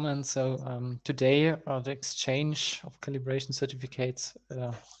last comment. So today, the exchange of calibration certificates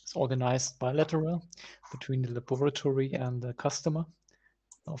is organized bilateral between the laboratory and the customer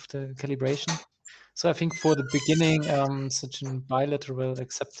of the calibration. So I think for the beginning, such a bilateral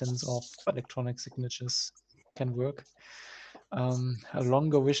acceptance of electronic signatures can work. A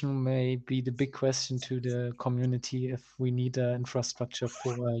longer vision may be the big question to the community if we need an infrastructure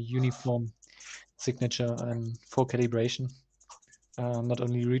for a uniform signature and for calibration, not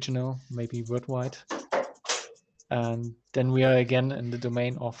only regional, maybe worldwide. And then we are again in the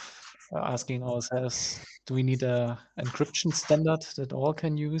domain of asking ourselves, do we need an encryption standard that all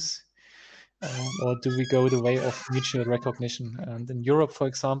can use? Or do we go the way of mutual recognition? And in Europe, for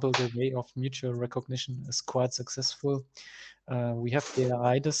example, the way of mutual recognition is quite successful. We have the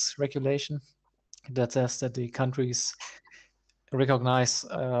EIDAS regulation that says that the countries recognize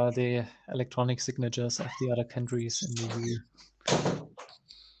the electronic signatures of the other countries in the EU.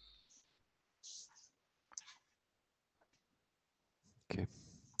 Okay,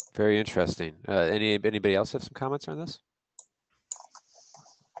 very interesting. Anybody else have some comments on this?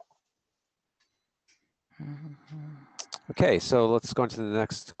 Okay, so let's go on to the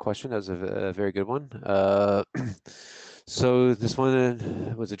next question. That was a very good one. So this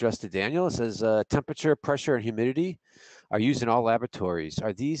one was addressed to Daniel. It says, temperature, pressure, and humidity are used in all laboratories.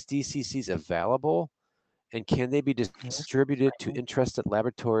 Are these DCCs available? And can they be distributed to interested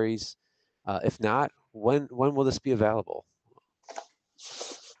laboratories? If not, when will this be available?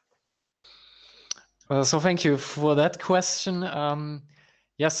 Well, so thank you for that question.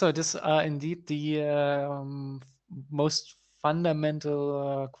 Yes, so this are indeed the most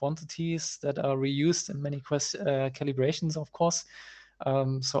fundamental quantities that are reused in many calibrations, of course.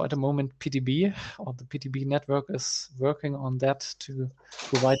 So at the moment, PTB or the PTB network is working on that to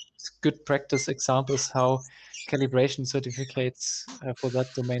provide good practice examples how calibration certificates for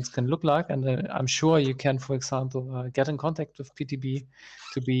that domains can look like. And I'm sure you can, for example, get in contact with PTB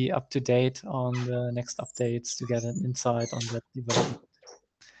to be up to date on the next updates to get an insight on that development.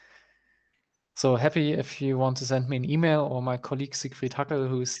 So happy if you want to send me an email, or my colleague Siegfried Hackel,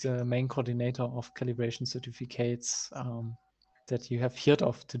 who is the main coordinator of calibration certificates that you have heard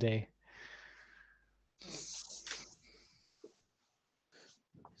of today.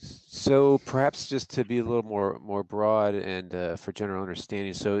 So perhaps just to be a little more broad and for general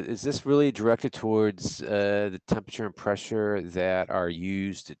understanding, so is this really directed towards the temperature and pressure that are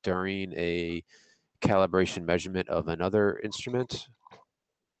used during a calibration measurement of another instrument?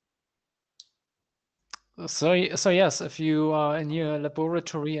 So yes, if you are in your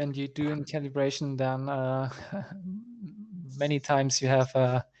laboratory and you're doing calibration, then many times you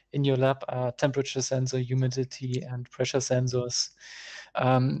have in your lab a temperature sensor, humidity, and pressure sensors.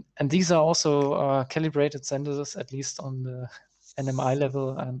 And these are also calibrated sensors, at least on the NMI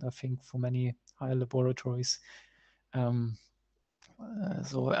level, and I think for many higher laboratories.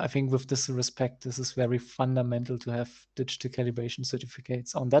 So I think with this respect, this is very fundamental to have digital calibration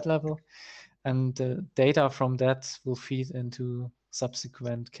certificates on that level. And the data from that will feed into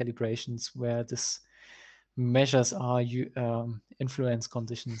subsequent calibrations where this measures are influence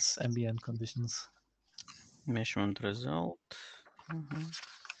conditions, ambient conditions. Measurement result.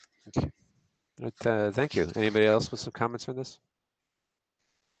 Okay. Thank you. Anybody else with some comments on this?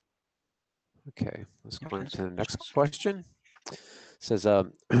 Okay, let's go on to the next question. It says,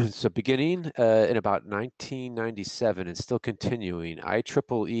 so beginning in about 1997 and still continuing,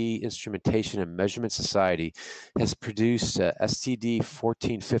 IEEE Instrumentation and Measurement Society has produced STD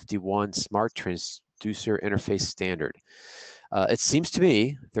 1451 Smart Transducer Interface Standard. It seems to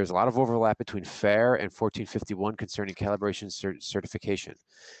me there's a lot of overlap between FAIR and 1451 concerning calibration certification,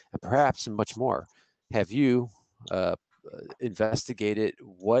 and perhaps much more. Have you investigated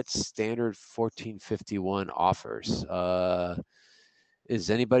what standard 1451 offers? Is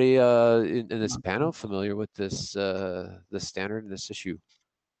anybody in this panel familiar with this this standard and this issue?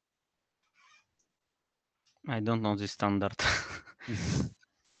 I don't know the standard.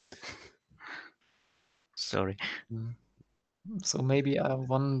 Sorry. So maybe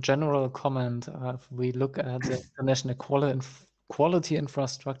one general comment. If we look at the international quality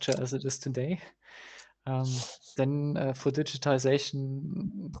infrastructure as it is today, Then for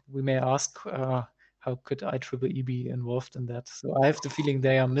digitization, we may ask how could IEEE be involved in that? So I have the feeling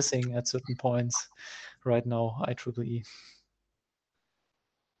they are missing at certain points right now, IEEE.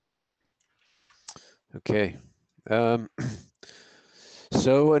 Okay.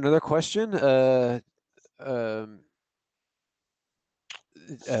 So another question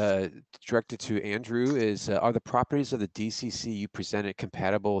directed to Andrew is, are the properties of the DCC you presented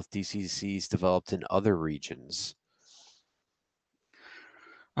compatible with DCCs developed in other regions?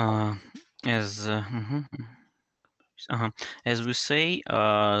 As we say,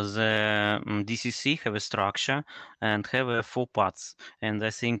 the DCC have a structure and have 4 parts. And I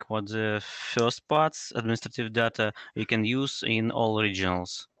think what the first parts, administrative data, we can use in all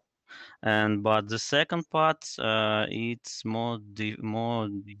regionals. But the second part, it's more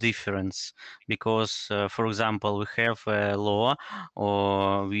difference because, for example, we have a law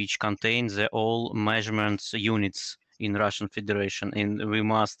which contains all measurements units in Russian Federation, and we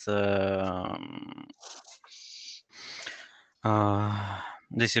must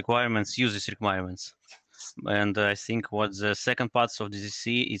these requirements use these requirements. And I think what the second parts of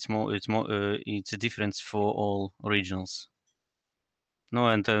DCC, it's a difference for all regionals. No,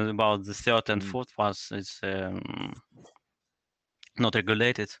 and about the third and fourth parts, it's not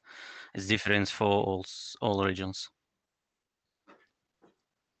regulated. It's different for all regions.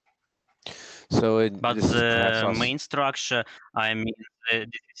 So, but the main structure, I mean, the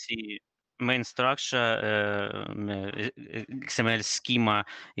DCC main structure, XML schema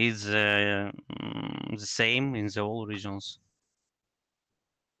is the same in the all regions.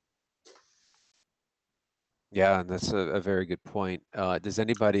 Yeah, that's a very good point. Does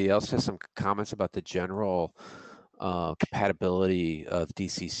anybody else have some comments about the general compatibility of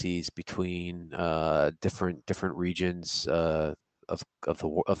DCCs between different regions of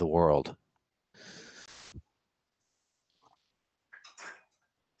the world?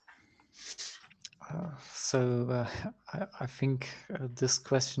 I think this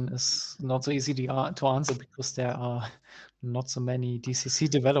question is not so easy to answer because there are not so many DCC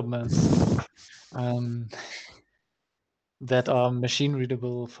developments that are machine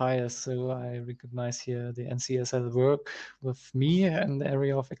readable files. So I recognize here the NCSL work with me in the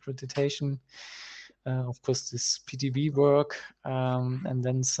area of accreditation. Of course, this PTB work, and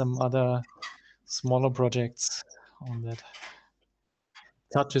then some other smaller projects on that.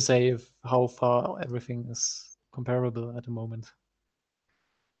 It's hard to say how far everything is comparable at the moment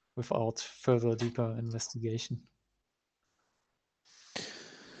without further deeper investigation.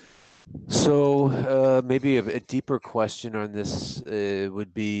 So maybe a deeper question on this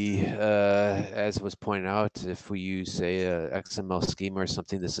would be, as was pointed out, if we use, say, a XML schema or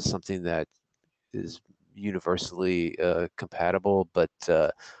something, this is something that is universally compatible, but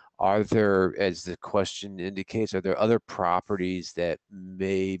are there, as the question indicates, are there other properties that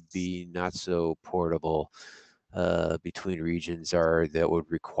may be not so portable between regions, or that would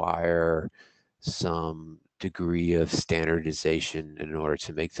require some degree of standardization in order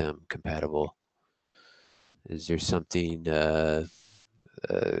to make them compatible? Is there something in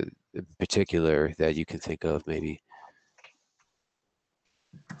particular that you can think of, maybe?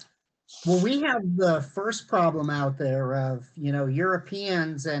 Well, we have the first problem out there of,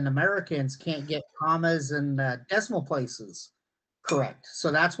 Europeans and Americans can't get commas and decimal places correct.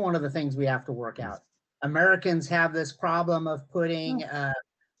 So that's one of the things we have to work out. Americans have this problem of putting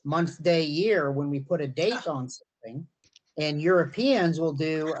month, day, year when we put a date on something, and Europeans will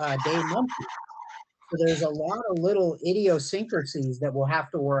do day, month. So there's a lot of little idiosyncrasies that we'll have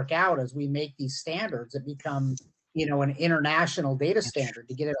to work out as we make these standards that become, an international data standard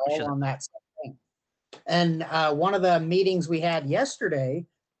to get it all on that same thing. And one of the meetings we had yesterday,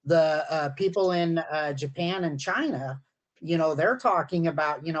 the people in Japan and China, they're talking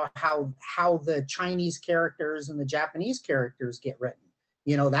about, how the Chinese characters and the Japanese characters get written.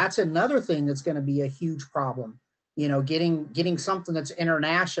 That's another thing that's going to be a huge problem. Getting something that's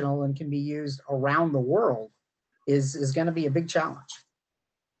international and can be used around the world is going to be a big challenge.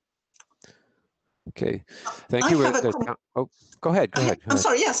 Okay, thank you. Oh, go ahead. I'm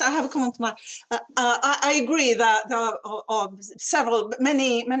sorry. Yes, I have a comment. I agree that there are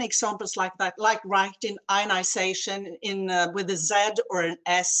many examples like that, like writing ionization with a Z or an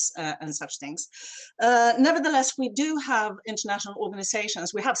S and such things. Nevertheless, we do have international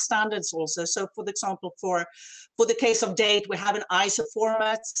organizations. We have standards also. So, for example, for the case of date, we have an ISO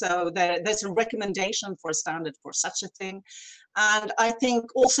format. So there's a recommendation for a standard for such a thing. And I think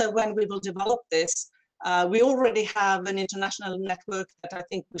also when we will develop this, we already have an international network that I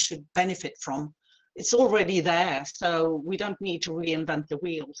think we should benefit from. it's already there, so we don't need to reinvent the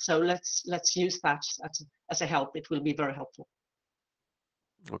wheel. So let's use that as a help. It will be very helpful.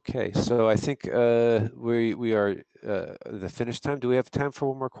 Okay, so I think we are the finish time. Do we have time for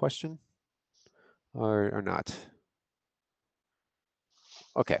one more question, or not?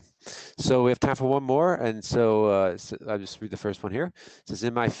 Okay, so we have time for one more, and so, I'll just read the first one here. It says,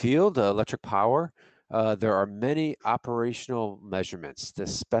 in my field, electric power, there are many operational measurements. The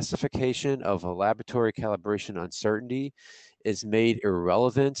specification of a laboratory calibration uncertainty is made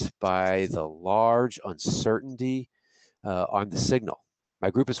irrelevant by the large uncertainty on the signal. My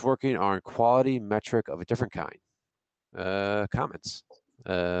group is working on quality metric of a different kind. Comments.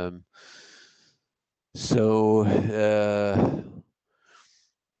 So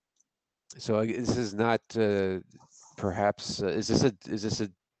this is not perhaps is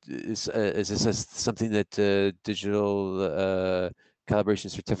this something that digital calibration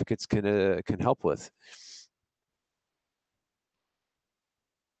certificates can help with?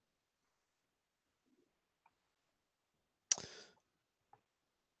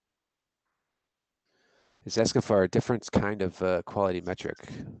 It's asking for a different kind of quality metric.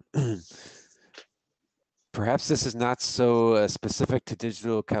 Perhaps this is not so specific to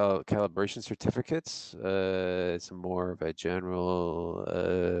digital calibration certificates. It's more of a general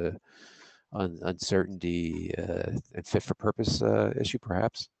uncertainty and fit for purpose issue,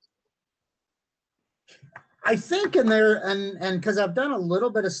 perhaps. I think in there, and because I've done a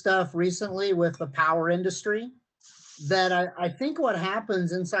little bit of stuff recently with the power industry, that I think what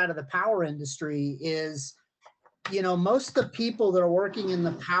happens inside of the power industry is, you know, most of the people that are working in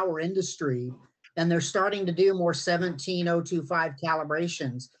the power industry and they're starting to do more 17025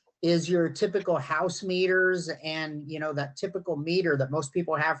 calibrations is your typical house meters and, you know, that typical meter that most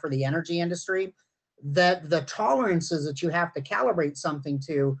people have for the energy industry, that the tolerances that you have to calibrate something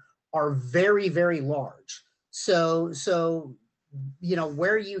to are very, very large. So you know,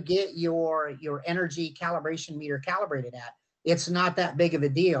 where you get your energy calibration meter calibrated at, it's not that big of a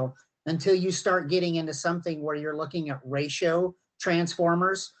deal until you start getting into something where you're looking at ratio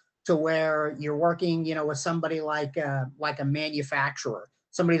transformers to where you're working, you know, with somebody like a manufacturer,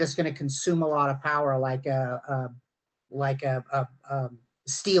 somebody that's going to consume a lot of power, like a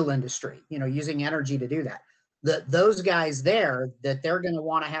steel industry, you know, using energy to do that. Those guys there, that they're going to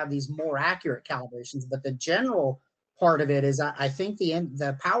want to have these more accurate calibrations, but the general part of it is I think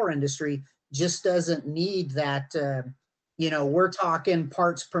the power industry just doesn't need that. You know, we're talking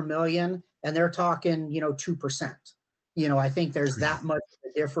parts per million and they're talking, you know, 2%. You know, I think there's that much of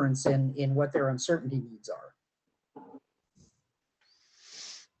a difference in what their uncertainty needs are.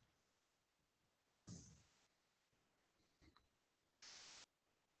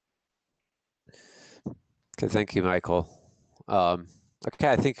 Okay, thank you, Michael. Okay,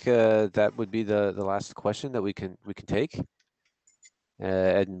 I think that would be the last question that we can take,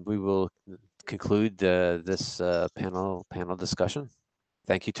 and we will conclude this panel discussion.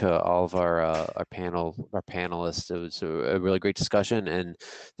 Thank you to all of our panelists. It was a really great discussion, and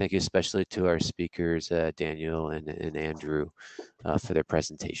thank you especially to our speakers, Daniel and Andrew, for their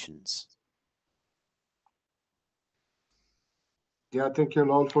presentations. Yeah, thank you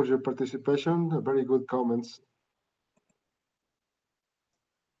all for your participation. Very good comments.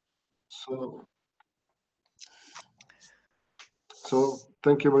 So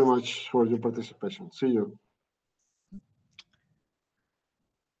thank you very much for your participation. See you.